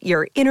excite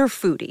your inner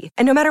foodie.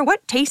 And no matter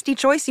what tasty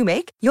choice you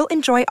make, you'll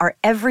enjoy our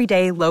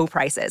everyday low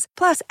prices,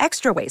 plus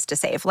extra ways to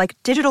save, like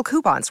digital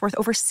coupons worth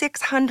over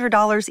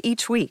 $600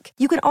 each week.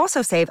 You can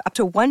also save up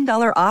to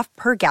 $1 off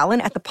per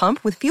gallon at the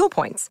pump with fuel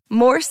points.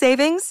 More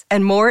savings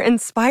and more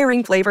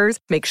inspiring flavors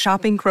make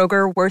shopping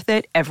Kroger worth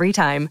it every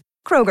time.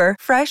 Kroger,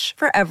 fresh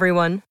for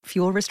everyone.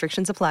 Fuel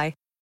restrictions apply.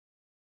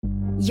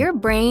 Your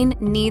brain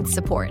needs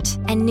support,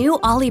 and new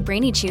Ollie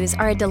Brainy Chews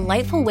are a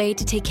delightful way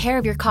to take care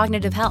of your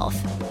cognitive health.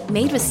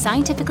 Made with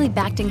scientifically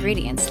backed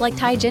ingredients like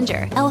Thai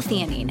ginger,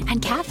 L-theanine, and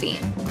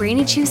caffeine,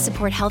 Brainy Chews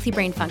support healthy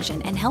brain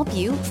function and help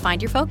you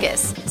find your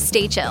focus,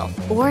 stay chill,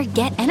 or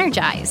get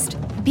energized.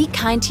 Be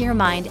kind to your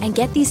mind and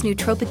get these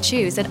nootropic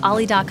chews at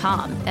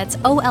ollie.com. That's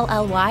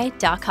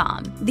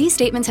OLLY.com. These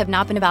statements have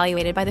not been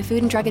evaluated by the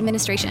Food and Drug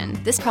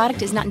Administration. This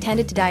product is not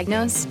intended to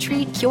diagnose,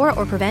 treat, cure,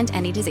 or prevent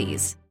any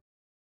disease.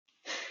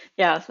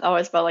 Yeah, it's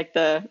always about like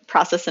the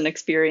process and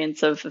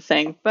experience of the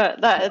thing.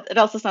 But that it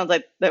also sounds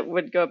like that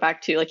would go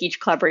back to like each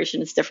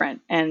collaboration is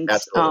different, and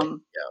like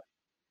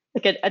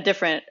a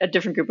different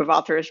group of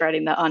authors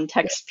writing the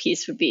on-text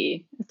piece would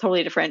be a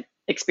totally different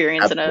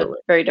experience in a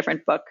very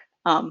different book.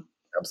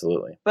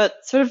 Absolutely. But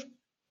sort of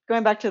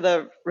going back to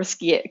the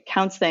risky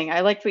accounts thing, I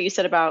liked what you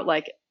said about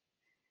like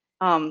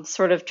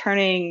sort of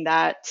turning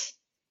that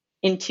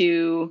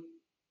into,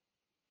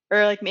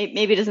 or like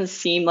maybe it doesn't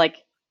seem like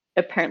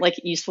apparent, like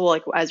useful,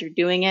 like as you're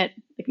doing it,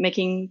 like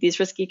making these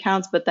risky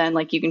accounts, but then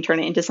like you can turn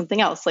it into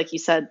something else. Like you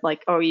said,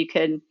 like, oh, you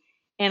could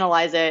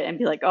analyze it and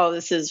be like, oh,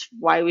 this is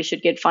why we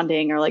should get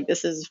funding, or like,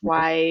 this is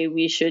why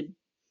we should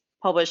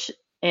publish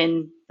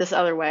in this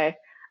other way.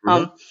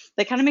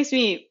 That kind of makes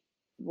me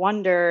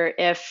wonder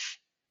if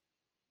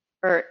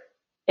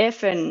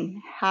and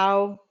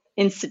how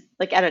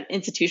like at an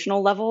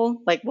institutional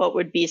level, like what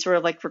would be sort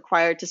of like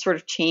required to sort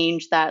of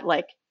change that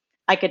like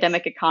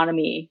academic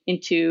economy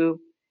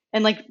into,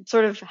 and like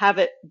sort of have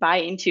it buy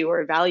into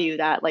or value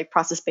that like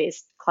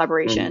process-based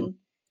collaboration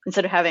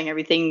instead of having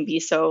everything be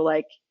so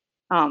like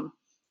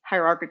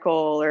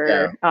hierarchical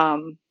or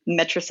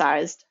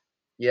metricized.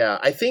 Yeah,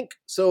 I think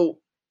so.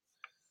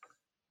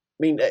 I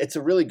mean, it's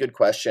a really good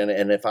question.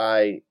 And if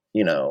I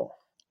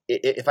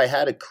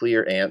had a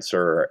clear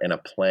answer and a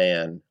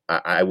plan,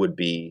 I would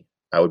be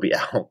out,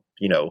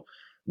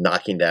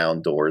 knocking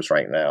down doors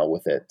right now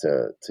with it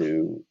to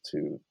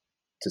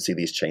see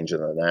these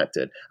changes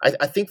enacted.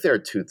 I think there are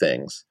two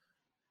things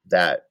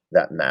that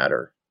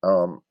matter.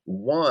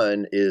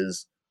 One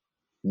is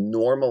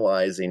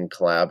normalizing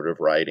collaborative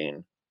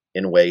writing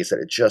in ways that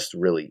it just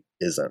really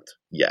isn't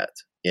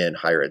yet in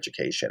higher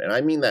education. And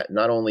I mean that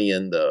not only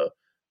on the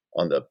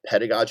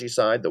pedagogy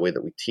side, the way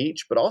that we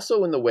teach, but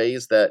also in the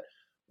ways that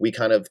we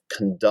kind of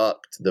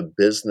conduct the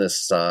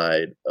business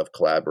side of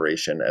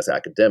collaboration as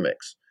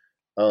academics.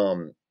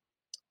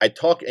 I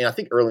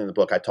think early in the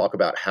book, I talk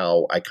about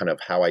how I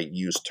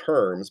use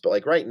terms, but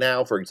like right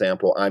now, for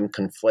example, I'm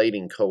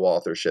conflating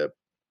co-authorship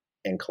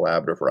and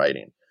collaborative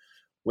writing.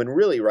 When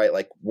really, right,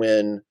 like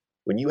when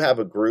you have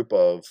a group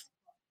of,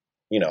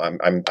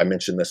 I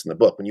mentioned this in the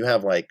book, when you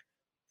have like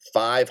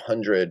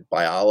 500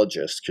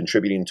 biologists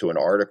contributing to an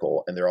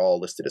article and they're all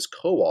listed as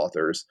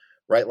co-authors,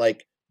 right?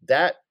 Like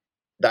that,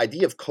 the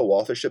idea of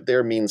co-authorship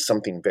there means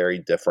something very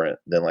different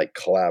than like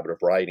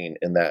collaborative writing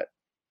in that,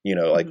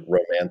 like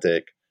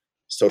romantic,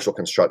 social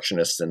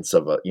constructionist sense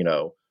of a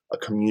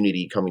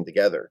community coming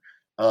together,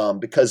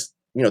 because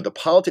the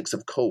politics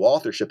of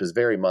co-authorship is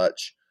very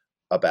much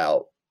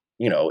about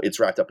it's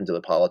wrapped up into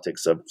the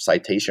politics of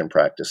citation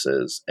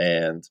practices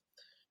and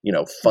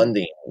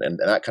funding and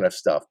that kind of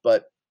stuff.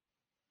 But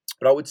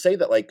I would say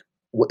that like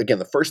again,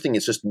 the first thing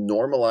is just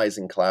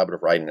normalizing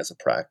collaborative writing as a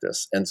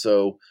practice. And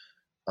so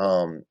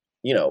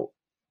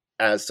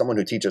as someone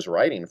who teaches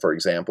writing, for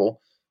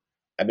example,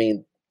 I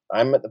mean,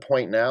 I'm at the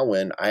point now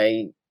when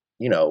I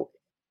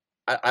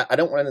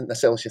don't want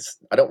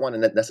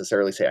to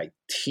necessarily say I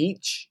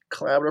teach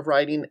collaborative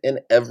writing in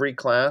every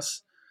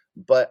class,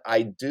 but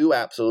I do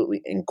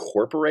absolutely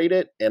incorporate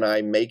it and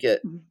I make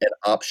it an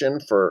option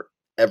for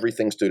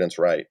everything students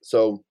write.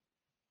 So,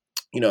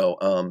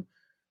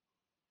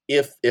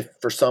 if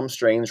for some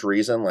strange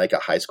reason, like a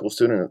high school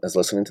student is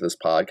listening to this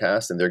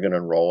podcast and they're going to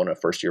enroll in a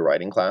first year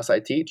writing class I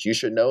teach, you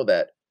should know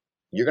that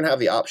you're going to have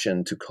the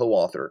option to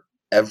co-author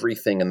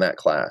everything in that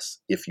class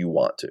if you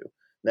want to.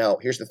 Now,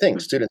 here's the thing,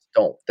 students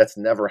don't. That's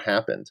never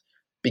happened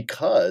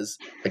because,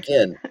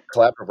 again,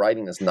 collaborative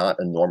writing is not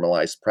a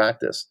normalized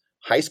practice.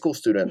 High school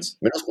students,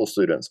 middle school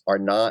students are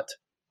not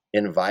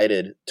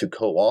invited to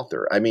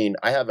co-author. I mean,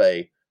 I have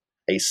a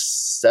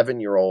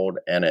 7-year-old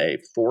and a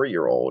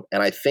 4-year-old,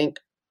 and I think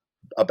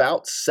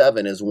about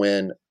 7 is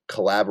when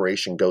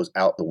collaboration goes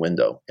out the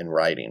window in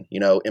writing.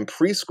 In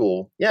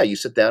preschool, you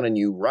sit down and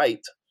you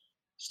write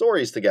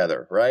stories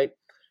together, right?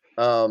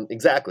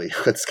 Exactly,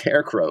 with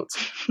scarecrows.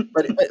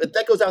 But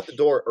that goes out the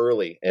door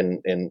early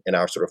in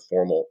our sort of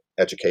formal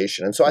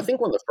education. And so I think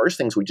one of the first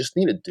things we just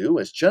need to do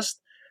is just,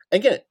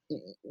 again,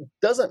 it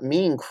doesn't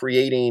mean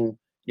creating,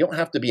 you don't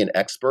have to be an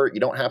expert, you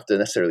don't have to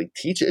necessarily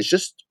teach it. It's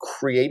just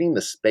creating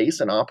the space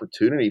and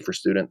opportunity for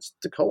students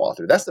to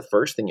co-author. That's the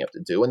first thing you have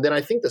to do. And then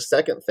I think the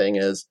second thing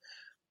is,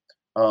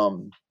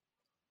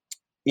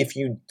 if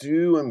you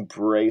do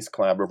embrace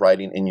collaborative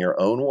writing in your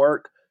own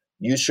work,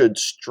 you should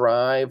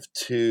strive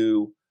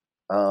to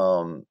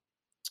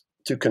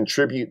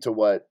contribute to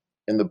what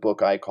in the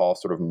book I call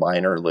sort of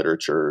minor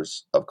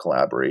literatures of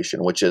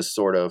collaboration, which is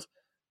sort of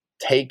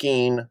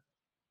taking,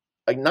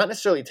 like, not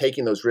necessarily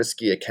taking those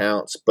risky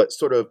accounts, but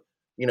sort of,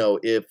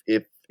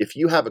 if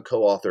you have a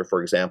co-author,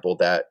 for example,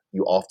 that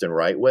you often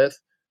write with,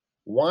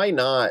 why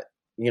not,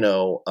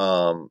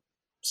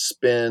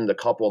 spend a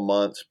couple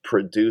months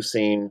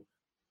producing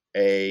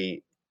to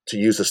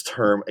use this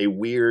term, a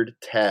weird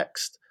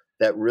text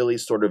that really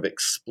sort of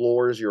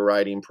explores your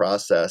writing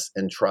process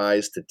and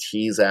tries to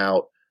tease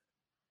out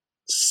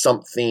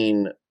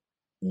something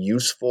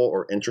useful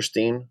or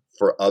interesting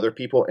for other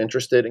people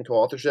interested in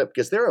co-authorship,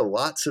 because there are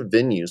lots of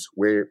venues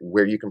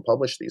where you can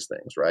publish these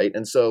things, right?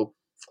 And so,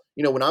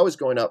 when I was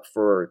going up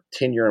for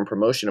tenure and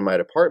promotion in my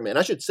department, and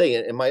I should say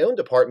in my own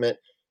department,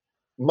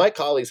 my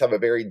colleagues have a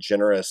very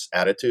generous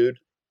attitude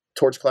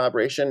towards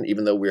collaboration,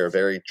 even though we're a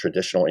very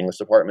traditional English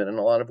department in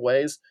a lot of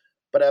ways.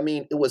 But I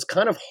mean, it was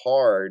kind of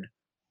hard,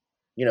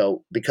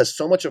 because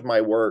so much of my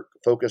work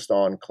focused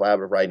on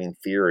collaborative writing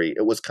theory,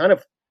 it was kind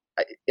of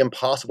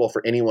impossible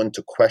for anyone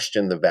to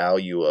question the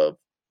value of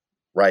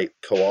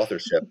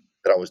co-authorship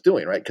that I was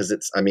doing, right? Because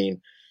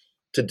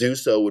to do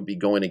so would be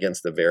going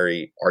against the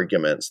very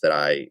arguments that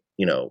I,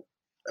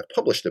 have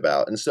published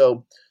about. And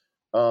so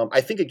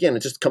I think, again,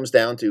 it just comes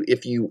down to,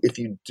 if you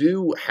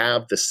do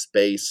have the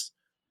space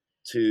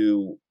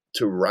to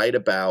write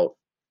about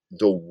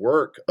the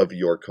work of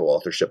your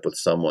co-authorship with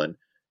someone,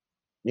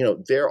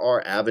 there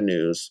are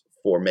avenues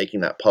for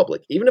making that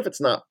public, even if it's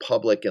not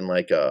public in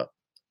like a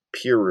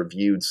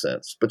peer-reviewed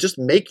sense, but just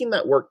making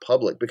that work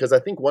public. Because I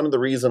think one of the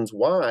reasons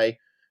why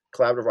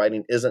collaborative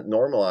writing isn't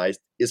normalized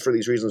is for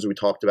these reasons we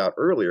talked about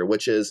earlier,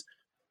 which is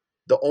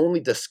the only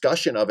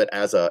discussion of it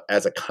as a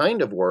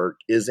kind of work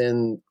is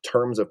in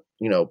terms of,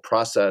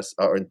 process,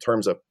 or in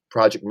terms of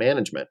project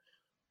management.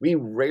 We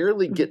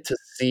rarely get to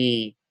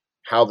see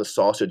how the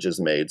sausage is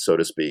made, so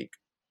to speak,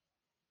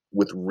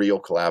 with real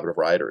collaborative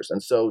writers.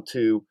 And so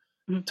to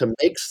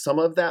make some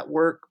of that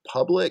work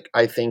public,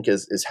 I think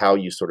is how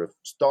you sort of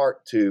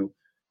start to,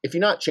 if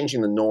you're not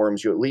changing the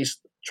norms, you're at least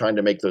trying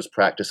to make those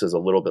practices a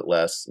little bit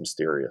less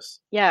mysterious.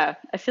 Yeah,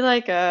 I feel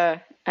like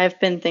I've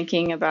been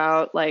thinking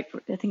about, I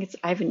think it's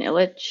Ivan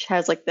Illich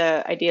has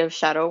the idea of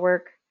shadow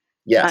work.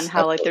 Yes. On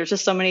how there's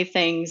just so many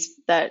things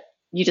that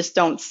you just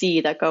don't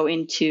see that go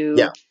into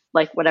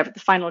whatever the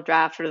final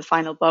draft or the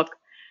final book.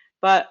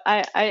 But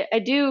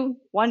I do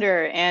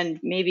wonder, and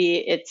maybe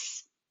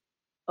it's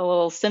a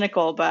little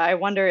cynical, but I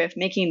wonder if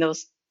making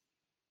those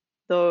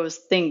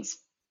things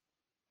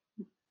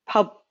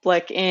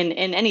public in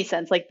any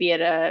sense, be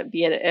it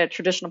a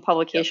traditional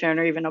publication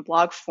or even a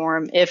blog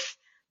form, if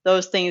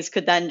those things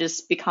could then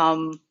just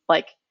become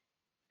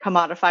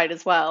commodified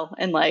as well,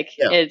 and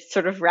it's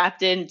sort of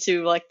wrapped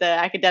into the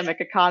academic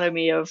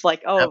economy of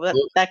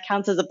that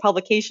counts as a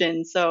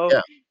publication, so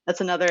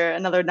that's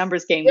another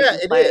numbers game. Yeah,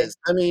 it is.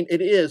 I mean,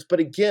 it is. But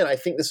again, I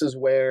think this is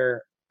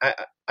where I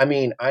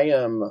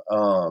am.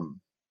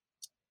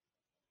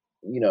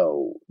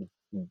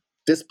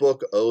 This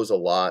book owes a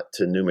lot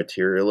to new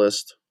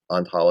materialist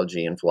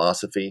ontology and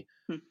philosophy,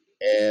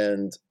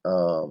 and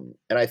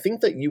I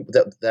think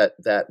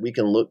that we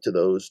can look to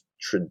those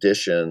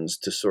traditions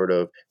to sort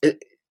of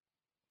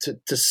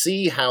to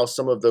see how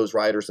some of those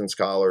writers and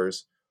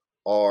scholars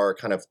are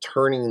kind of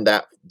turning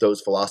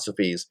those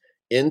philosophies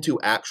into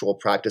actual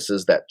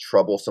practices that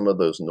trouble some of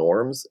those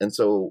norms. And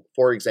so,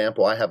 for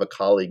example, I have a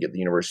colleague at the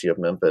University of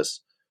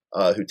Memphis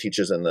who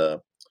teaches in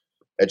the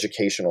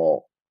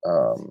educational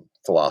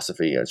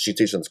philosophy. She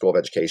teaches in the School of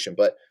Education.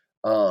 But,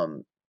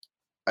 and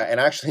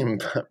actually,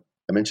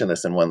 I mentioned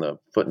this in one of the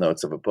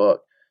footnotes of a book.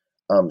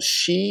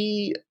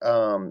 She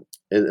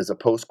is a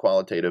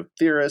post-qualitative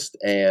theorist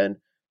and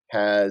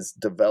has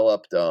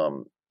developed,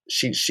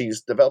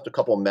 she's developed a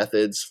couple of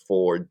methods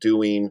for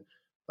doing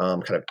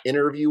kind of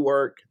interview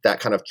work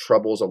that kind of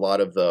troubles a lot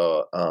of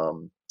the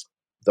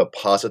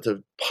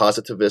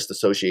positivist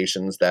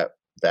associations that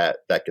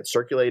get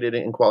circulated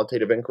in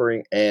qualitative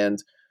inquiry. And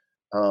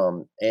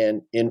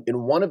in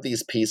one of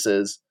these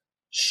pieces,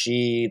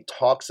 she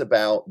talks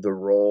about the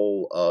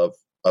role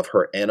of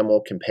her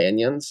animal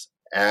companions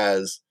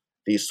as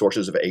these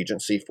sources of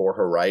agency for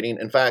her writing.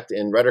 In fact,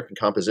 in Rhetoric and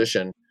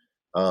Composition,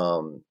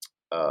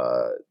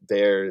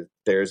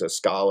 there's a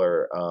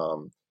scholar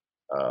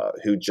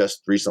who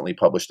just recently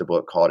published a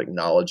book called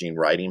Acknowledging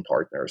Writing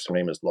Partners. Her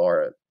name is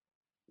Laura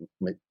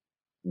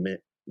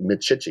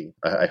Michichi.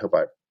 I hope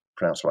I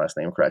pronounced her last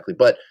name correctly.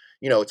 But,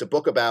 it's a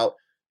book about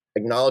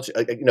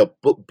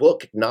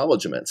book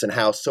acknowledgments, and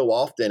how so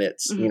often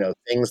it's,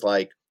 things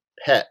like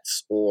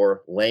pets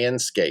or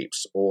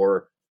landscapes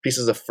or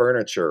pieces of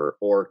furniture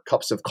or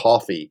cups of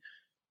coffee,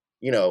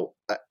 in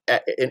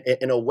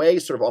a way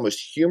sort of almost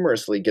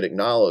humorously get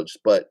acknowledged.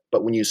 But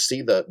when you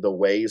see the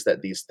ways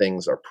that these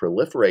things are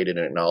proliferated in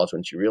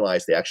acknowledgments, you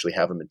realize they actually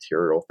have a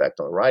material effect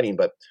on the writing.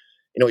 But,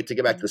 to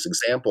get back to this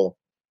example,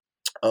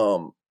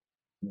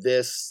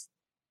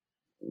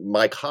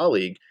 my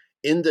colleague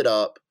ended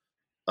up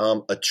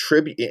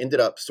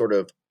sort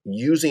of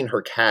using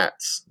her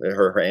cats,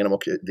 her animal,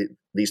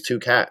 these two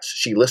cats.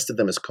 She listed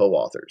them as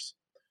co-authors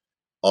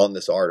on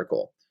this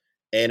article,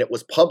 and it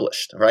was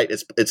published. Right?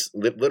 It's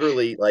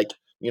literally like,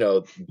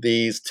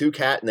 these two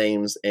cat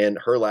names and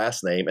her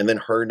last name and then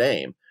her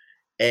name.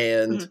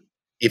 And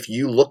if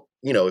you look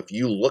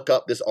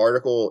up this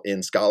article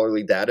in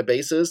scholarly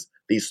databases,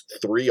 these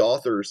three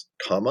authors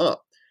come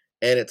up.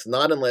 And it's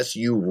not unless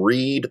you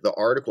read the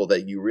article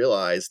that you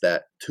realize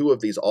that two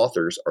of these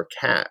authors are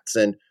cats.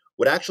 And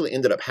what actually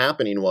ended up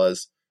happening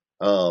was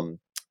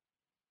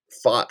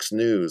Fox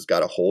News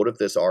got a hold of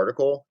this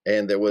article,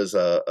 and there was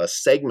a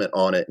segment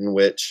on it in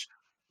which,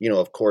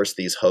 of course,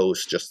 these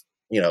hosts just,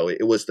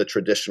 it was the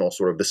traditional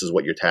sort of, this is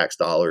what your tax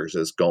dollars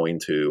is going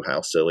to, how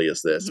silly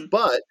is this?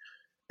 But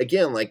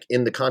again, like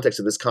in the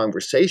context of this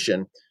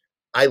conversation,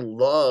 I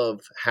love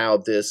how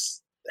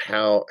this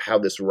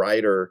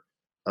writer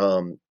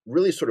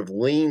really sort of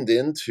leaned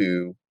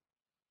into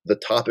the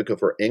topic of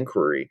her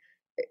inquiry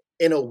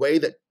in a way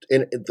that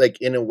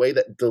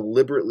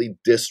deliberately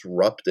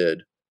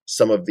disrupted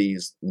some of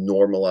these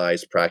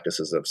normalized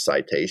practices of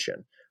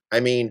citation. I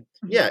mean,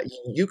 yeah,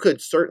 you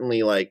could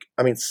certainly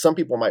some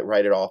people might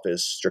write it off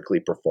as strictly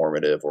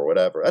performative or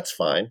whatever. That's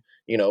fine,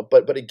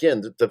 but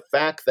again, the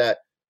fact that,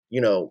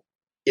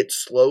 it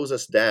slows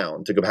us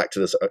down, to go back to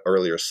this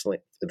earlier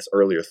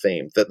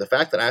theme, that the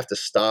fact that I have to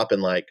stop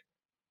and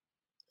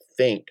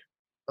think,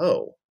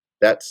 oh,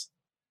 that's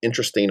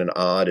interesting and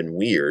odd and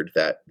weird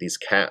that these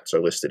cats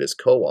are listed as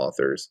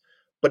co-authors.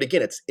 But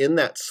again, it's in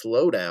that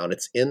slowdown,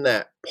 it's in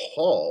that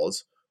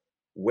pause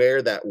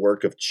where that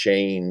work of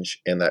change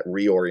and that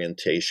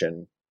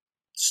reorientation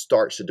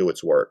starts to do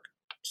its work.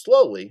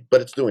 Slowly,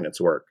 but it's doing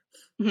its work.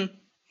 Mm-hmm.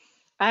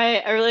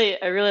 I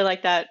really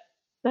like that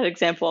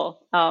example.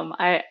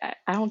 I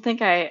don't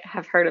think I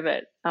have heard of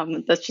it.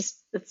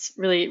 It's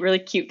really, really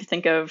cute to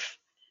think of.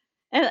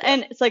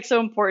 And it's so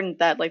important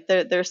that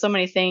there's so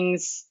many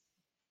things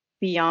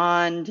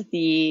beyond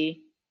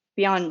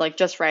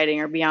just writing,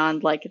 or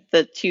beyond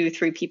the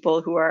 2-3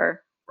 people who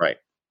are right,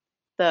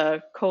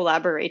 the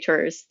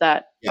collaborators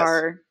that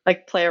are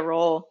play a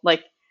role.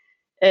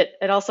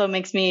 It also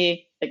makes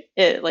me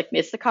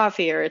it's the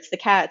coffee, or it's the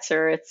cats,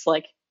 or it's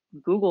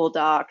Google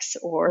Docs,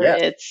 or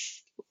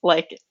it's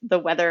the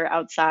weather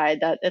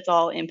outside, that it's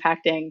all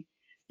impacting.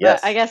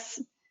 Yes. But I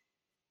guess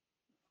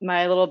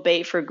my little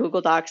bait for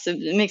Google Docs,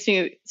 it makes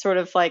me sort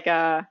of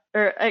or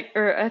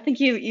I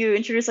think you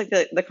introduced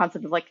the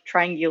concept of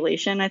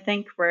triangulation, I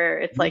think, where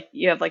it's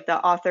you have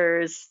the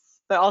authors,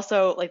 but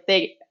also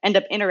they end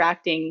up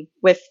interacting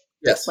with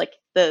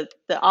the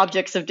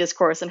objects of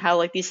discourse, and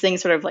how these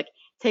things sort of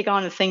take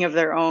on a thing of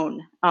their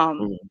own.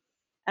 And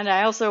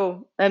I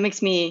also, that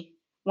makes me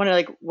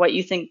wonder what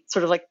you think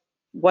sort of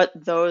what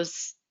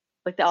those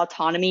the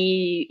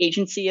autonomy,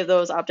 agency of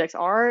those objects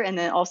are, and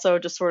then also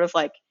just sort of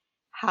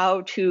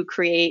how to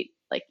create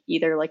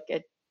either a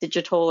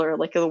digital or a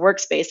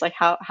workspace,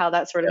 how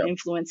that sort of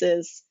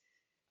influences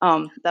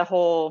that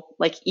whole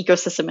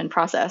ecosystem and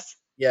process.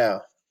 Yeah.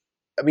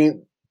 I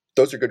mean,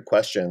 those are good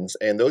questions.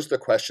 And those are the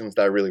questions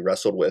that I really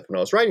wrestled with when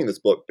I was writing this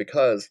book,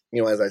 because,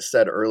 as I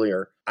said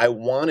earlier, I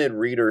wanted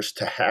readers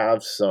to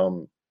have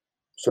some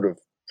sort of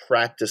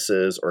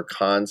practices or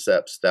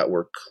concepts that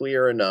were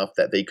clear enough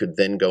that they could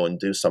then go and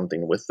do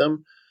something with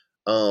them.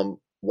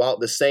 While at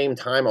the same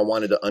time, I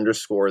wanted to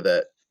underscore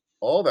that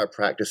all of our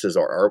practices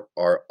are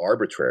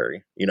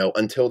arbitrary,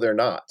 until they're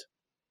not,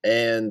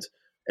 and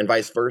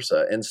vice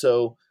versa. And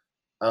so,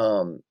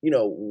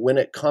 when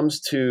it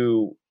comes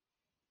to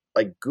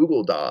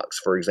Google Docs,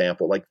 for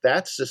example,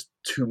 that's just,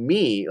 to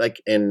me,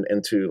 and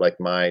to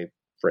my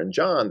friend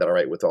John that I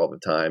write with all the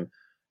time,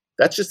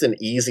 that's just an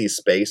easy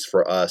space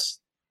for us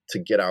to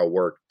get our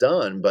work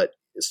done. But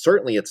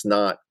certainly it's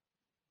not,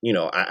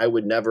 I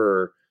would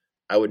never,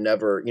 I'm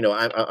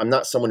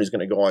not someone who's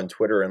going to go on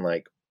Twitter and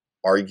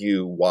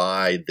argue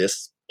why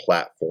this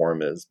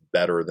platform is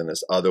better than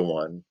this other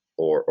one,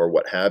 or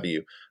what have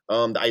you.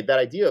 That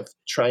idea of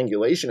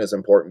triangulation is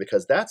important,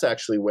 because that's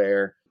actually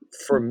where,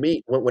 for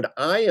me, when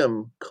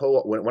I'm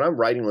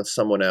writing with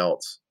someone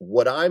else,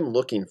 what I'm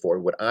looking for,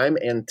 what I'm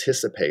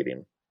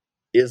anticipating,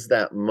 is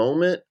that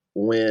moment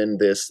when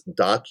this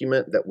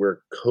document that we're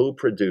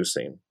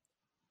co-producing,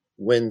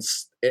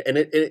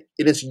 it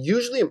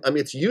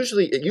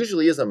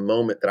usually is a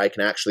moment that I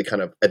can actually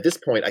kind of, at this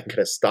point, I can kind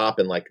of stop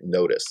and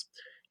notice.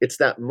 It's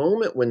that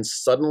moment when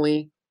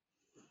suddenly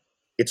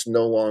it's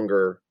no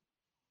longer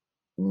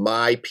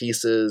my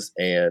pieces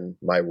and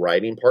my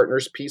writing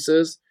partner's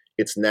pieces.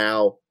 It's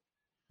now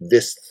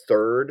this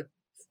third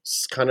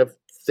kind of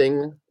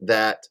thing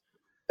that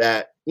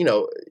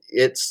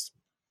it's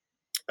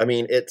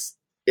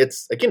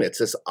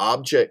this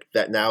object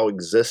that now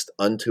exists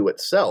unto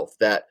itself,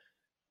 that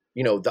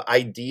the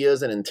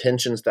ideas and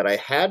intentions that I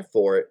had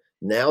for it,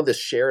 now this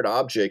shared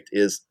object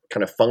is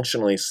kind of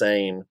functionally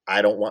saying,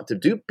 I don't want to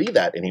be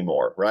that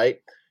anymore, right?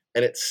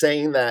 And it's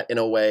saying that in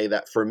a way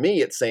that for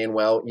me, it's saying,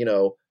 well,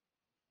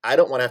 I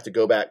don't want to have to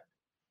go back,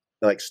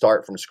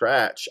 start from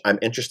scratch. I'm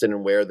interested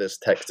in where this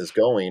text is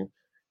going.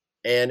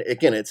 And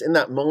again, it's in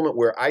that moment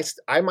where I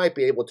might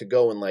be able to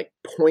go and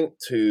point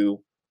to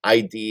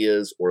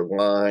ideas or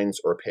lines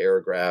or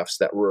paragraphs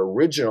that were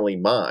originally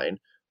mine,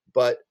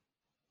 but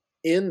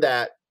in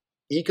that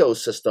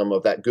ecosystem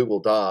of that Google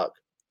Doc,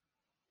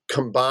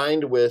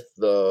 combined with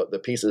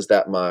the pieces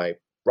that my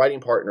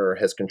writing partner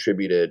has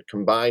contributed,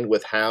 combined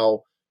with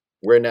how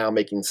we're now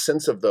making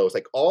sense of those,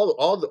 all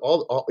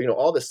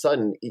of a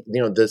sudden,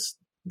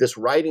 this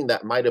writing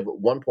that might have at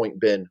one point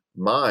been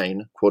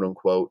mine, quote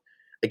unquote,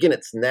 again,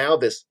 it's now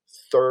this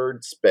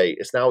third space.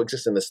 It's now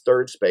exists in this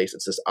third space.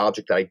 It's this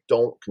object that I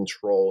don't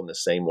control in the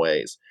same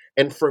ways.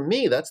 And for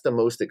me, that's the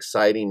most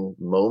exciting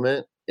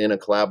moment in a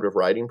collaborative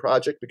writing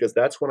project, because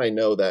that's when I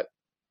know that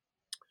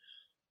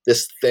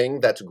this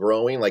thing that's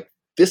growing,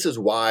 this is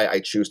why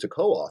I choose to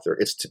co-author.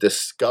 It's to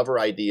discover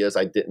ideas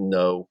I didn't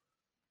know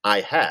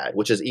I had,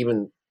 which is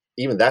even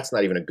that's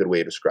not even a good way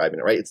of describing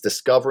it, right? It's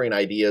discovering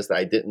ideas that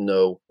I didn't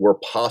know were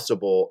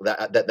possible,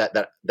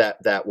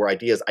 that were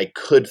ideas I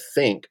could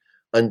think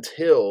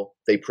until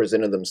they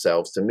presented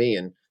themselves to me.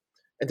 And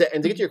to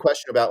get to your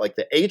question about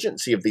the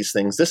agency of these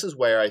things, this is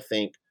where I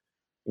think,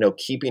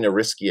 keeping a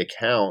risky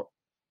account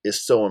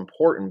is so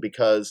important,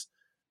 because,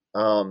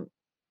 at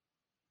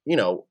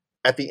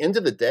the end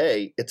of the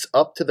day, it's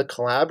up to the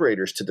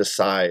collaborators to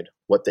decide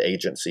what the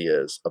agency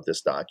is of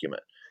this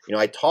document.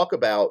 I talk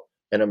about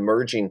an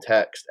emerging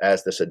text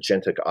as this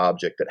agentic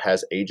object that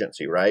has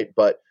agency, right?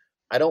 But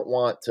I don't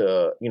want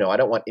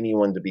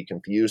anyone to be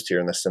confused here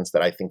in the sense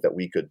that I think that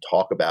we could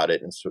talk about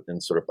it in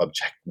sort of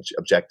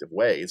objective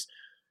ways.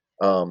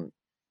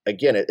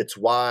 Again, it's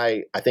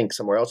why I think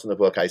somewhere else in the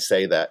book I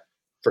say that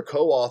for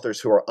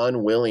co-authors who are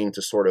unwilling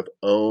to sort of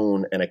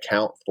own and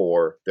account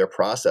for their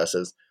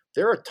processes,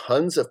 there are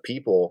tons of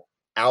people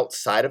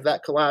outside of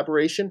that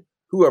collaboration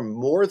who are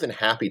more than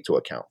happy to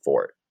account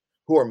for it,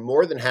 who are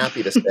more than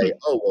happy to say,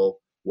 oh,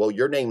 well,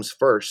 your name's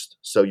first,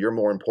 so you're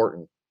more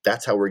important.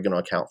 That's how we're going to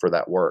account for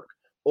that work.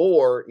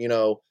 Or,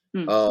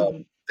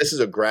 this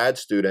is a grad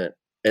student,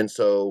 and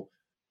so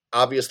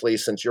obviously,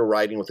 since you're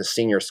writing with a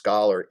senior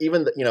scholar,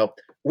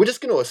 we're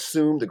just going to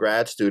assume the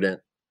grad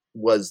student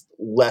was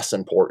less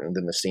important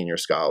than the senior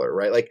scholar,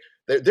 right?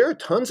 There are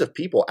tons of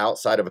people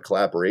outside of a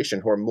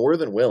collaboration who are more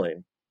than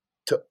willing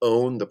to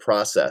own the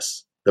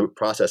processes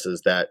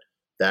that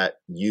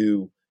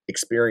you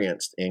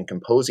experienced in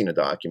composing a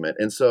document.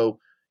 And so,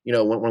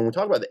 when we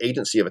talk about the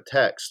agency of a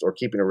text or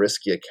keeping a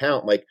risky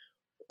account,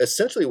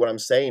 essentially what I'm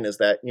saying is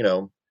that,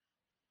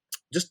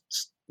 just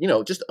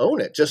own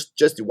it.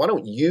 Just why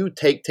don't you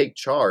take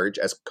charge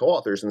as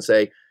co-authors and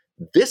say,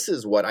 this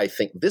is what I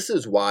think. This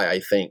is why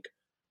I think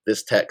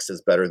this text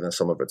is better than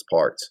some of its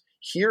parts.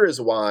 Here is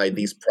why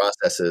these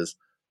processes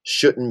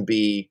shouldn't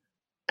be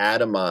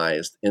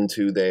atomized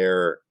into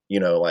their,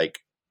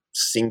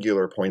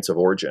 singular points of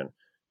origin.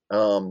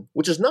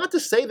 Which is not to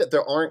say that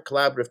there aren't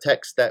collaborative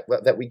texts that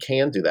we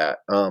can do that.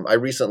 I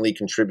recently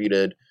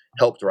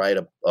helped write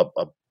a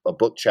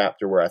book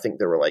chapter where I think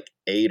there were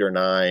 8 or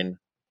 9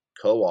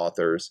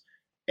 co-authors,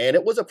 and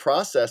it was a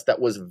process that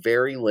was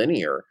very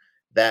linear.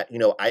 That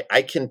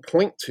I can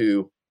point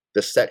to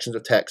the sections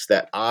of text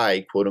that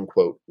I quote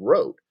unquote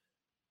wrote.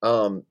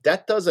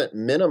 That doesn't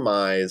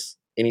minimize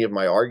any of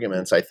my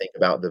arguments, I think,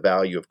 about the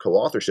value of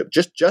co-authorship.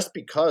 Just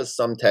because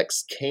some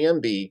texts can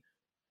be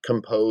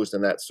composed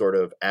in that sort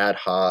of ad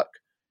hoc,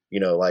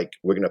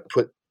 we're going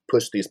to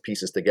push these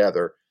pieces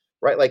together,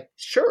 right?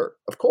 Sure,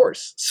 of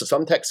course, so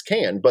some texts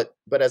can, but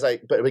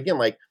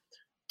again,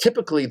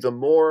 typically the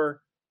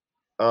more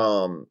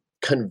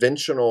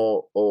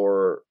conventional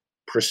or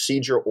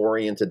procedure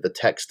oriented the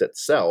text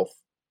itself,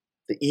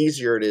 the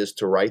easier it is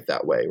to write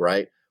that way,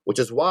 right? Which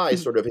is why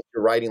sort of if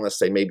you're writing, let's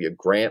say maybe a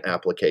grant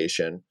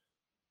application,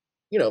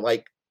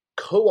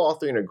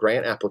 co-authoring a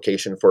grant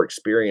application for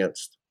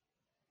experienced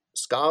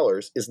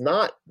scholars is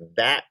not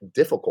that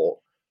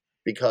difficult,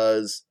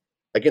 because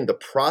again, the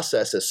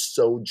process is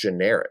so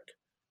generic,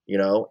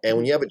 and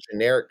when you have a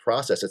generic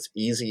process, it's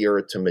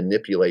easier to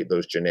manipulate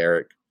those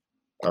generic,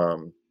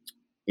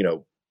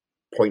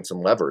 points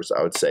and levers,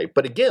 I would say.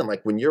 But again,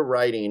 when you're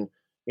writing,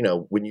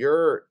 when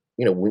you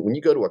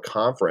go to a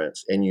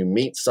conference and you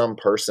meet some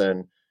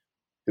person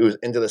who's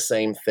into the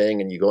same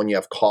thing, and you go and you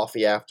have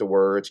coffee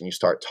afterwards and you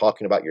start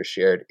talking about your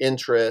shared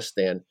interest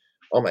and,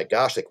 oh my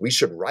gosh, we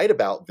should write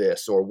about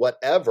this or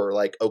whatever.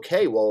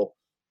 Okay, well,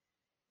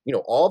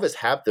 all of us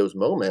have those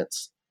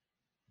moments,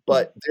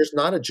 but there's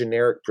not a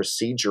generic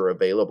procedure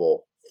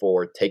available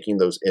for taking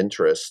those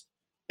interests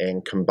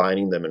and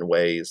combining them in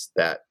ways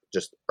that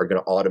just are going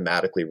to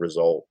automatically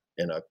result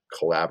in a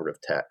collaborative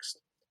text.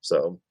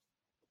 So,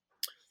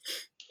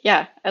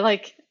 Yeah, I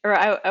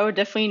would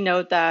definitely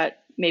note that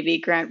maybe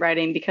grant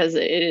writing, because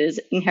it is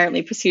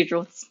inherently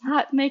procedural, does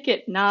not make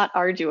it not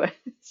arduous.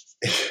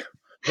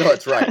 No,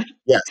 that's right.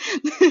 Yes.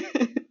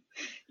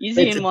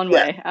 Easy in one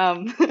way.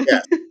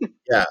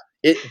 Yeah.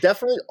 It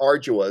definitely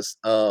arduous.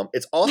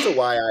 It's also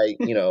why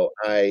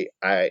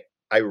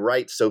I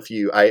write so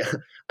few. I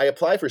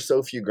apply for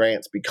so few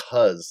grants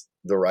because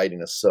the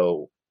writing is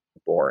so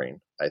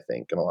boring, I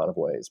think, in a lot of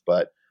ways.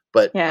 But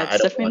yeah,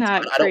 it's definitely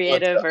not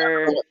creative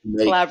or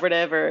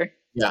collaborative or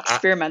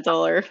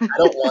experimental or I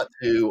don't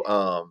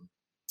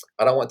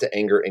want to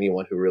anger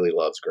anyone who really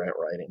loves grant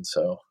writing.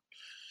 So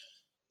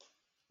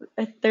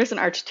there's an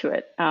arch to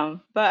it. But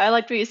I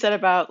liked what you said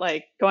about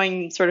like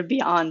going sort of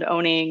beyond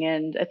owning.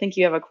 And I think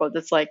you have a quote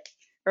that's like,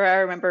 or I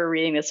remember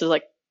reading this, was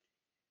like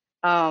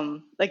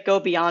go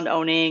beyond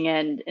owning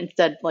and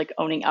instead like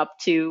owning up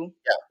to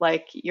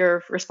like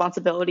your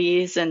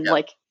responsibilities and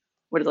like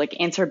what is like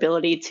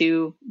answerability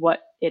to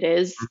what it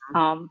is.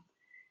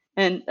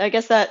 And I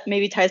guess that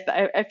maybe ties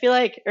back. I feel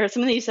like, or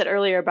something that you said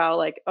earlier about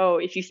like, oh,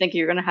 if you think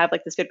you're going to have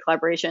like this good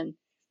collaboration,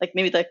 like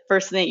maybe the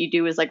first thing that you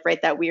do is like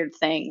write that weird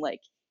thing.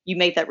 Like you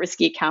make that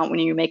risky account when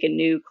you make a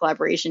new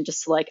collaboration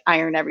just to like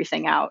iron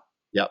everything out.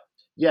 Yep.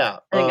 Yeah.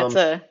 I think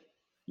that's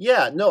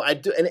yeah, no, I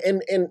do.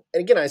 And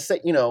again, I say,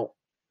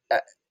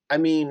 I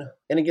mean,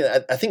 and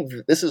again, I think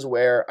this is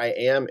where I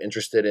am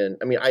interested in.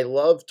 I mean, I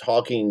love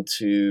talking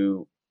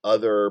to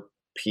other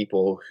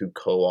people who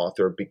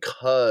co-author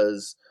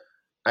because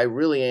I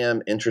really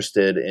am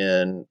interested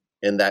in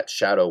that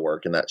shadow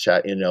work, in that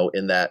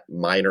in that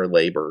minor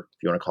labor, if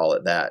you want to call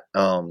it that.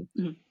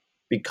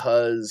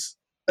 Because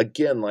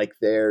again, like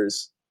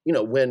there's,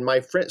 when my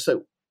friend,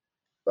 so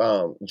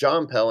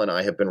John Pell and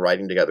I have been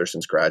writing together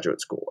since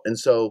graduate school. And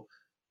so,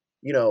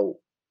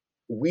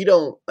 we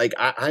don't like,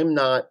 I'm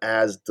not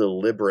as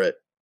deliberate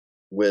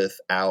with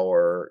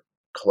our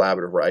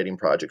collaborative writing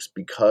projects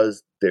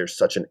because there's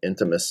such an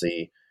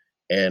intimacy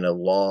and a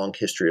long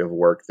history of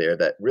work there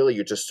that really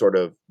you're just sort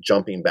of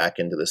jumping back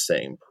into the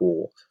same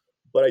pool.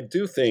 But I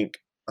do think,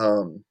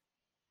 when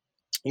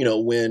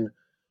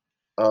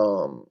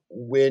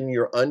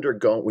you're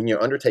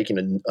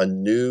undertaking a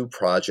new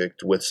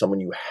project with someone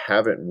you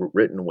haven't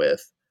written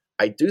with,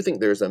 I do think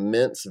there's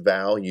immense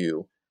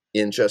value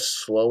in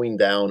just slowing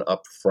down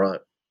up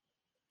front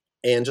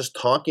and just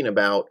talking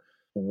about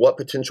what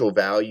potential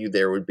value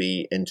there would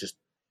be in just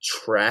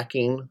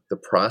tracking the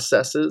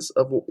processes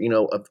of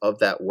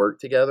that work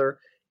together,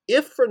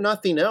 if for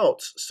nothing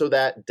else, so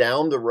that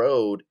down the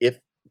road, if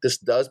this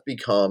does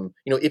become,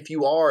 if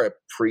you are a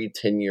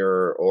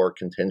pre-tenure or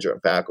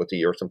contingent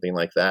faculty or something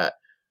like that,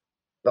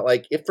 but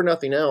like, if for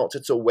nothing else,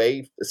 it's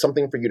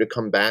something for you to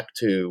come back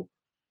to.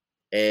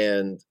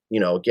 And,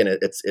 again,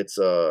 it's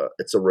a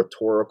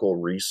rhetorical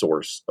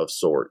resource of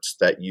sorts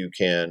that you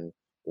can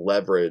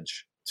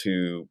leverage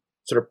to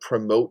sort of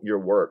promote your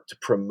work, to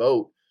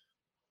promote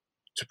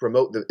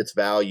its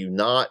value,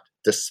 not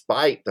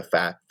despite the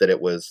fact that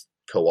it was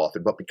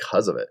co-authored, but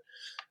because of it.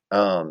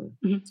 And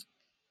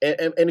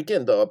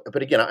again,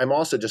 but again, I'm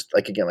also just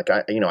like, again, like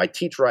I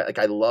teach, right? Like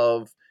I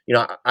love,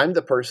 I'm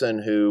the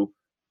person who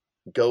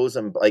goes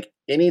and like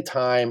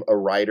anytime a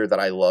writer that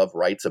I love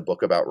writes a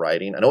book about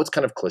writing, I know it's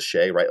kind of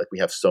cliche, right? Like we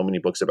have so many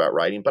books about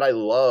writing, but I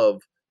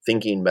love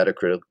thinking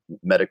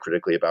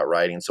metacritically about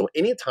writing. So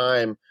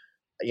anytime,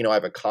 I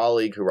have a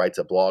colleague who writes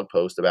a blog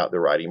post about the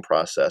writing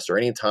process, or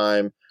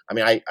anytime,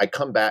 I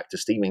come back to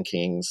Stephen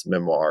King's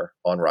memoir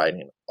on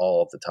writing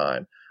all of the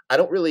time.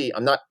 I'm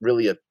not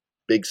really a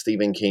big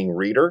Stephen King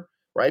reader,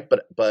 right?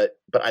 But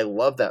I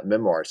love that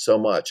memoir so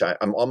much.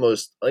 I'm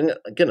almost,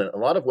 again, in a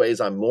lot of ways,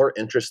 I'm more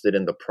interested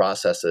in the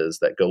processes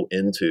that go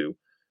into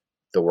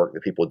the work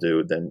that people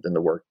do than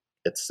the work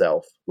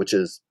itself, which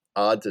is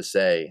odd to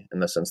say in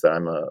the sense that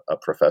I'm a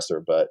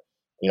professor. But,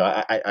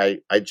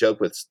 I joke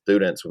with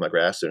students, with my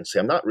grad students, say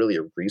I'm not really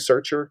a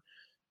researcher.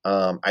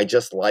 I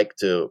just like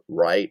to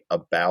write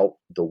about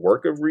the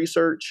work of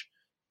research,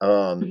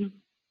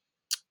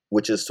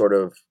 which is sort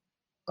of,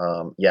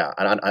 I don't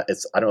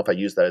know if I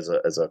use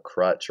that as a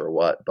crutch or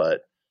what,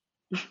 but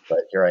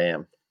here I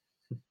am.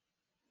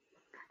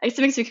 I guess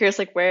it makes me curious,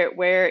 like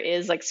where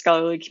is like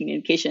scholarly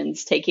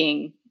communications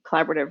taking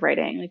collaborative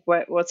writing? Like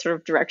what sort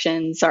of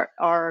directions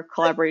are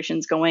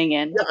collaborations going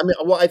in? Yeah,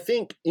 I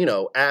think,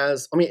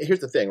 here's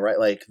the thing, right?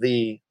 Like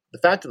the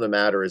fact of the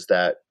matter is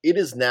that it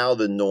is now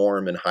the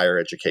norm in higher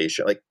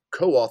education. Like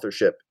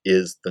co-authorship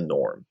is the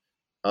norm.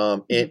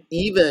 And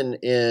even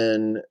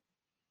in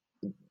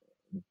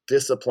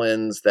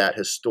disciplines that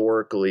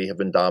historically have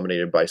been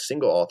dominated by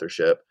single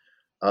authorship,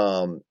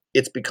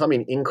 it's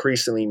becoming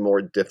increasingly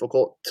more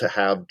difficult to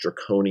have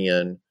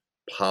draconian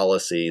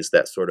policies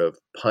that sort of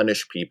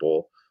punish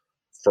people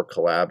for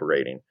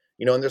collaborating.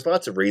 And there's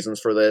lots of reasons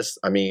for this.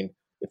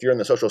 If you're in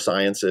the social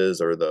sciences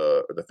or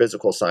the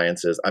physical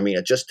sciences,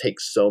 it just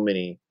takes so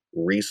many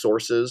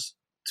resources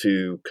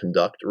to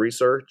conduct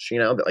research,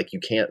 that like you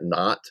can't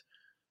not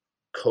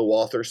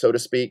co-author, so to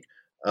speak.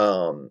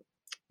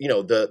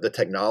 The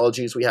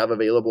technologies we have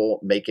available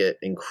make it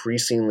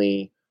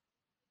increasingly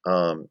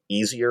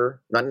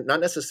easier, not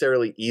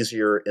necessarily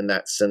easier in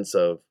that sense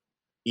of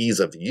ease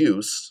of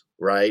use,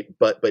 right?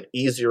 But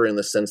easier in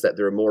the sense that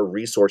there are more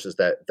resources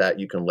that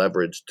you can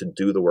leverage to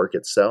do the work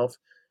itself.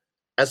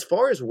 As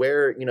far as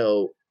where,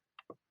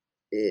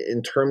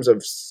 in terms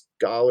of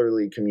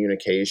scholarly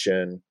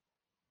communication,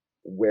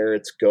 where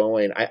it's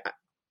going,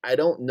 I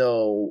don't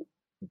know,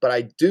 but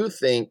I do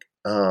think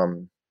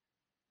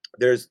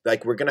there's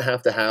we're going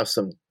to have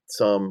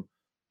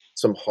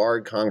some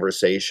hard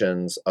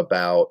conversations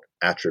about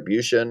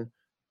attribution,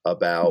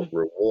 about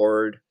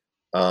reward,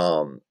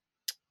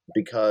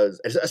 because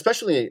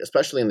especially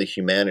in the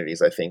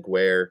humanities, I think,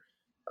 where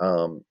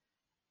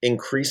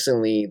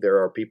increasingly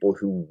there are people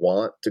who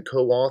want to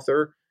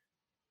co-author,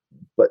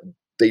 but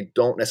they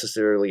don't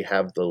necessarily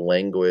have the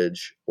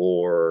language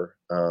or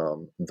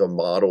the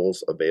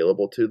models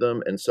available to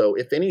them. And so,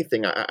 if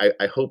anything,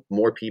 I hope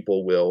more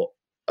people will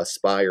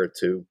aspire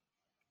to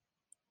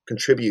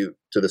contribute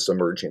to this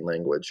emerging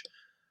language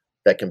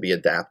that can be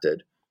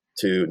adapted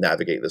to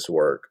navigate this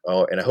work.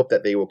 And I hope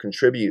that they will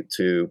contribute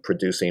to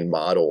producing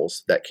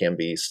models that can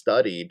be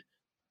studied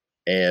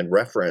and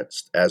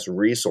referenced as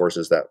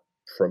resources that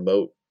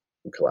promote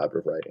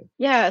collaborative writing.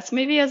 Yeah, so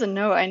maybe as a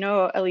note, I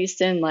know at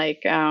least in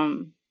a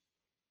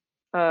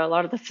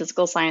lot of the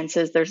physical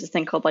sciences, there's this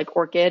thing called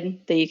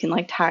ORCID that you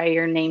can tie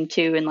your name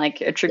to and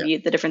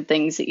attribute the different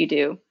things that you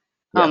do.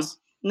 Yes.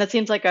 And that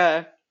seems like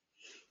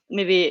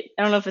maybe,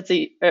 I don't know if it's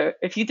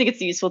if you think it's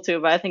useful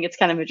too, but I think it's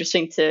kind of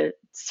interesting to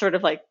sort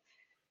of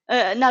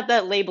not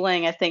that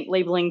labeling. I think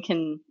labeling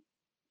can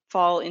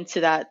fall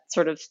into that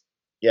sort of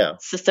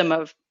system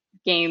of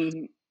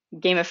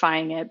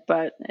gamifying it,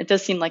 but it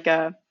does seem like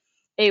a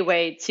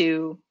way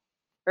to,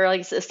 or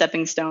a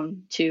stepping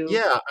stone to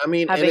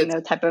having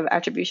those type of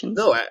attributions.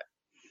 No,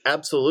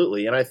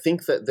 absolutely. And I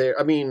think that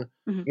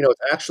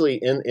it's actually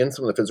in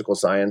some of the physical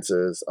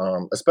sciences,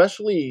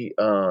 especially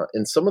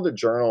in some of the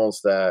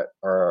journals that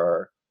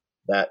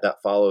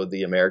follow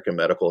the American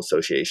Medical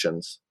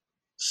Association's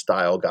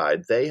style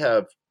guide. They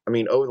have,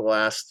 over the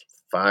last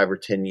 5 or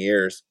 10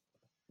 years,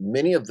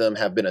 many of them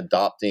have been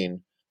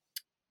adopting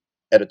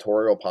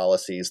editorial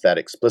policies that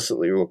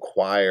explicitly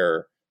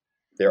require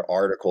their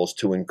articles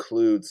to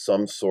include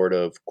some sort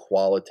of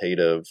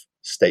qualitative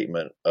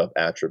statement of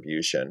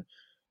attribution,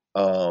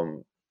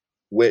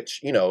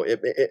 which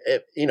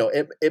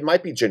it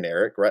might be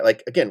generic,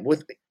 right? Again,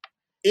 with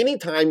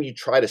anytime you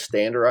try to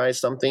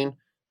standardize something,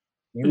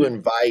 you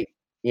invite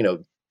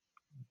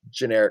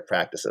generic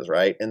practices,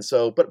 right? And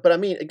so, but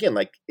again,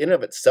 in and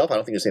of itself, I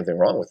don't think there's anything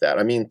wrong with that.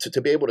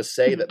 To be able to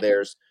say that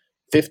there's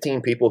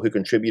 15 people who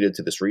contributed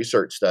to this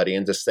research study,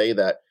 and to say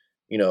that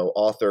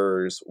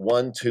authors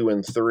 1, 2,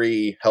 and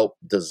 3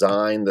 helped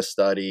design the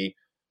study,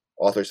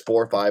 authors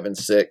 4, 5, and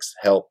 6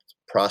 helped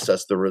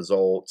process the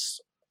results,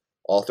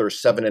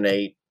 authors 7 and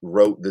 8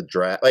 wrote the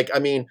draft.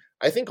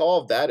 I think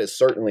all of that is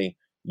certainly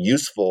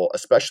useful,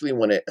 especially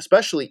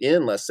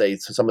in, let's say,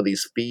 some of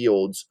these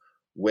fields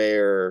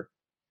where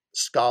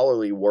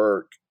scholarly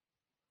work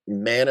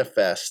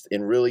manifests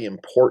in really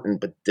important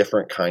but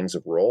different kinds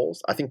of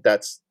roles. I think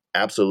that's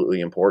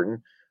absolutely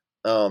important.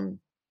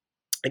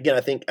 Again,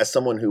 I think as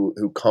someone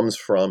who comes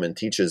from and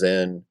teaches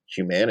in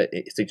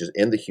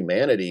the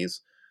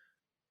humanities,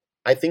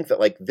 I think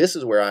that this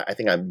is where I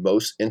think I'm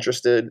most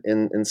interested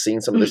in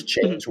seeing some of this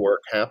change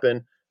work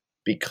happen,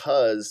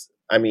 because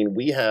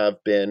we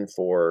have been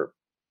for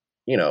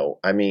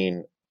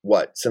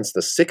since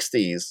the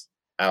 60s,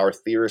 our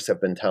theorists have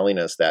been telling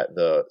us that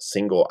the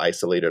single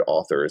isolated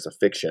author is a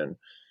fiction,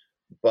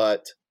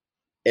 but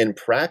in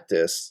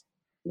practice,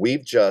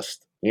 we've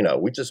just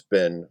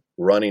been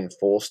running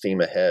full steam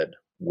ahead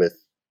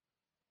with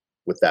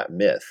that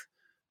myth.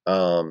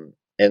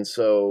 And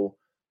so,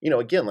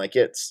 again,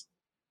 it's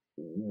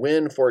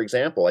when, for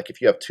example, if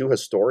you have 2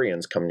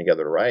 historians coming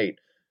together to write,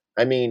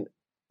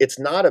 it's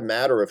not a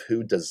matter of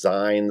who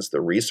designs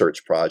the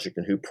research project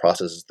and who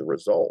processes the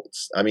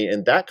results.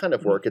 In that kind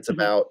of work, it's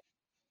about,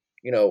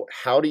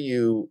 how do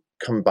you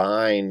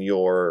combine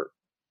your,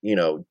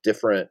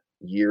 different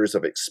years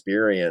of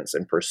experience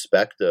and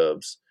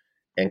perspectives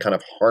and kind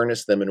of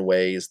harness them in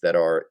ways that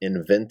are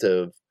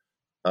inventive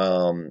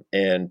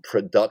and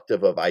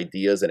productive of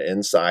ideas and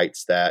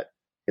insights that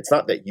it's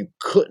not that you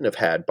couldn't have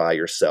had by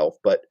yourself,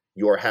 but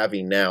you're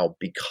having now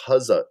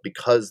because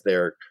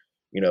they're,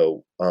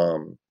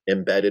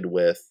 embedded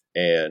with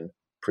and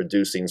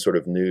producing sort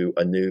of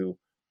a new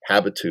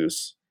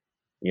habitus,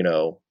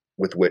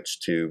 with which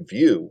to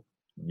view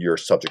your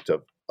subject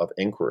of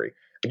inquiry.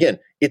 Again,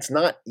 it's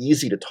not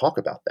easy to talk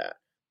about that.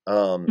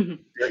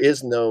 There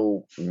is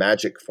no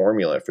magic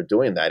formula for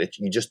doing that.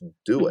 You just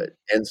do it.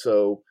 And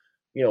so,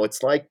 it's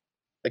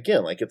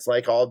it's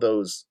like all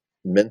those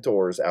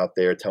mentors out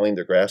there telling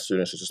their grad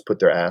students to just put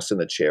their ass in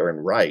the chair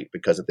and write,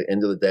 because at the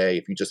end of the day,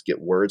 if you just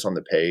get words on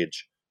the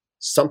page,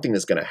 something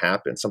is going to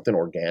happen. Something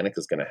organic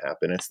is going to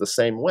happen. It's the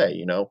same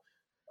way,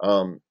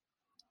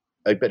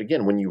 but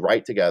again, when you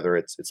write together,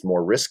 it's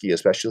more risky,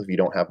 especially if you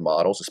don't have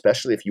models,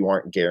 especially if you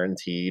aren't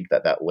guaranteed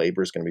that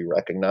labor is going to be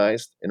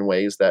recognized in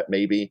ways that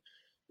maybe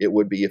it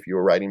would be if you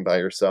were writing by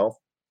yourself.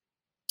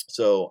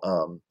 So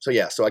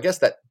I guess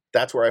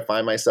that's where I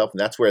find myself, and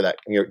that's where that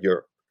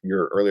your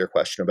earlier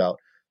question about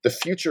the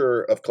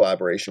future of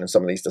collaboration in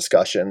some of these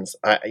discussions,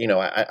 I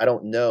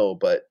don't know,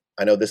 but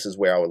I know this is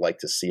where I would like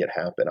to see it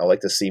happen. I would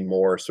like to see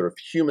more sort of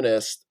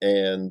humanist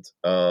and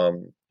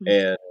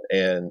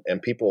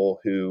people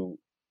who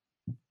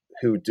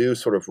do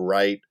sort of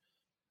write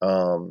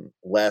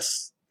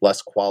less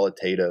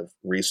qualitative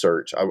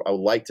research. I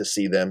would like to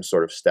see them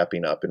sort of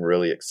stepping up and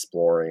really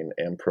exploring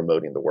and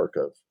promoting the work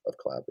of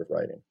collaborative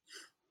writing.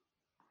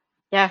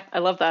 Yeah, I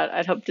love that.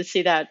 I'd hope to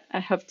see that. I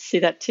hope to see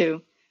that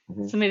too.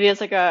 Mm-hmm. So maybe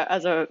as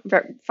a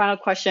final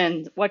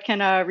question, what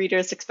can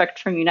readers expect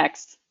from you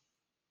next?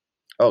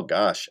 Oh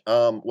gosh.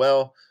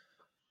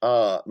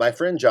 My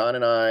friend John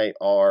and I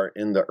are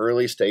in the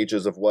early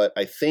stages of what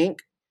I think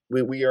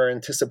we are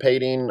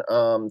anticipating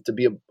to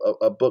be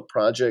a book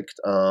project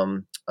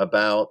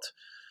about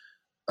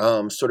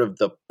sort of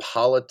the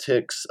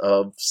politics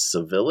of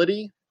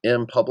civility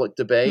in public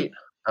debate.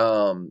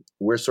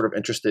 We're sort of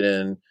interested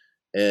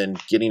in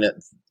getting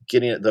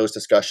at those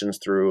discussions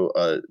through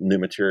a new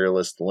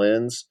materialist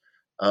lens.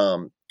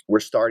 We're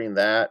starting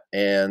that,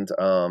 and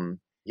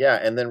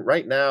then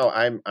right now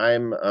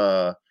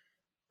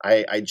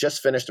I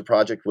just finished a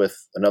project with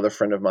another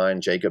friend of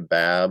mine, Jacob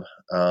Babb,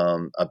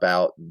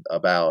 about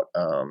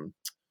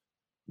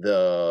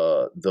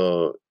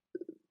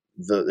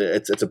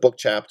it's a book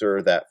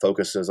chapter that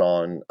focuses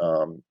on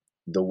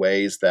the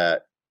ways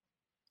that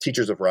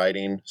teachers of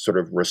writing sort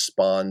of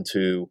respond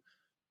to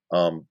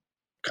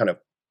kind of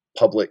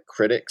public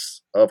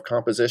critics of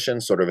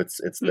composition. Sort of it's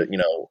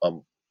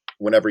the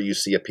whenever you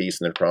see a piece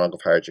in the Chronicle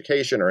of Higher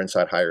Education or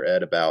Inside Higher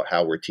Ed about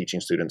how we're teaching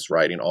students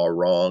writing all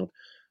wrong,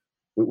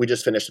 we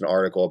just finished an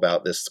article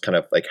about this kind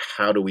of like,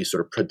 how do we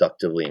sort of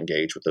productively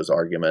engage with those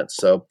arguments?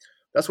 So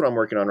that's what I'm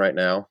working on right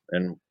now,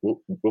 and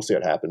we'll see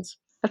what happens.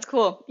 That's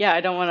cool. Yeah,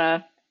 I don't want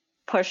to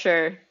push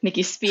or make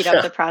you speed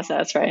up the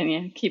process, right? And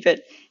you keep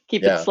it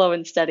slow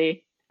and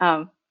steady.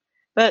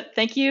 But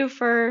thank you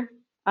for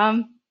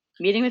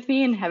meeting with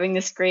me and having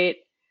this great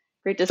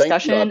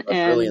discussion.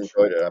 I really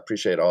enjoyed it. I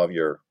appreciate all of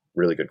your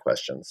really good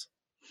questions.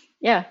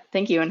 Yeah,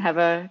 thank you, and have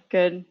a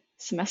good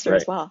semester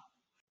as well.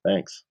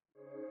 Thanks.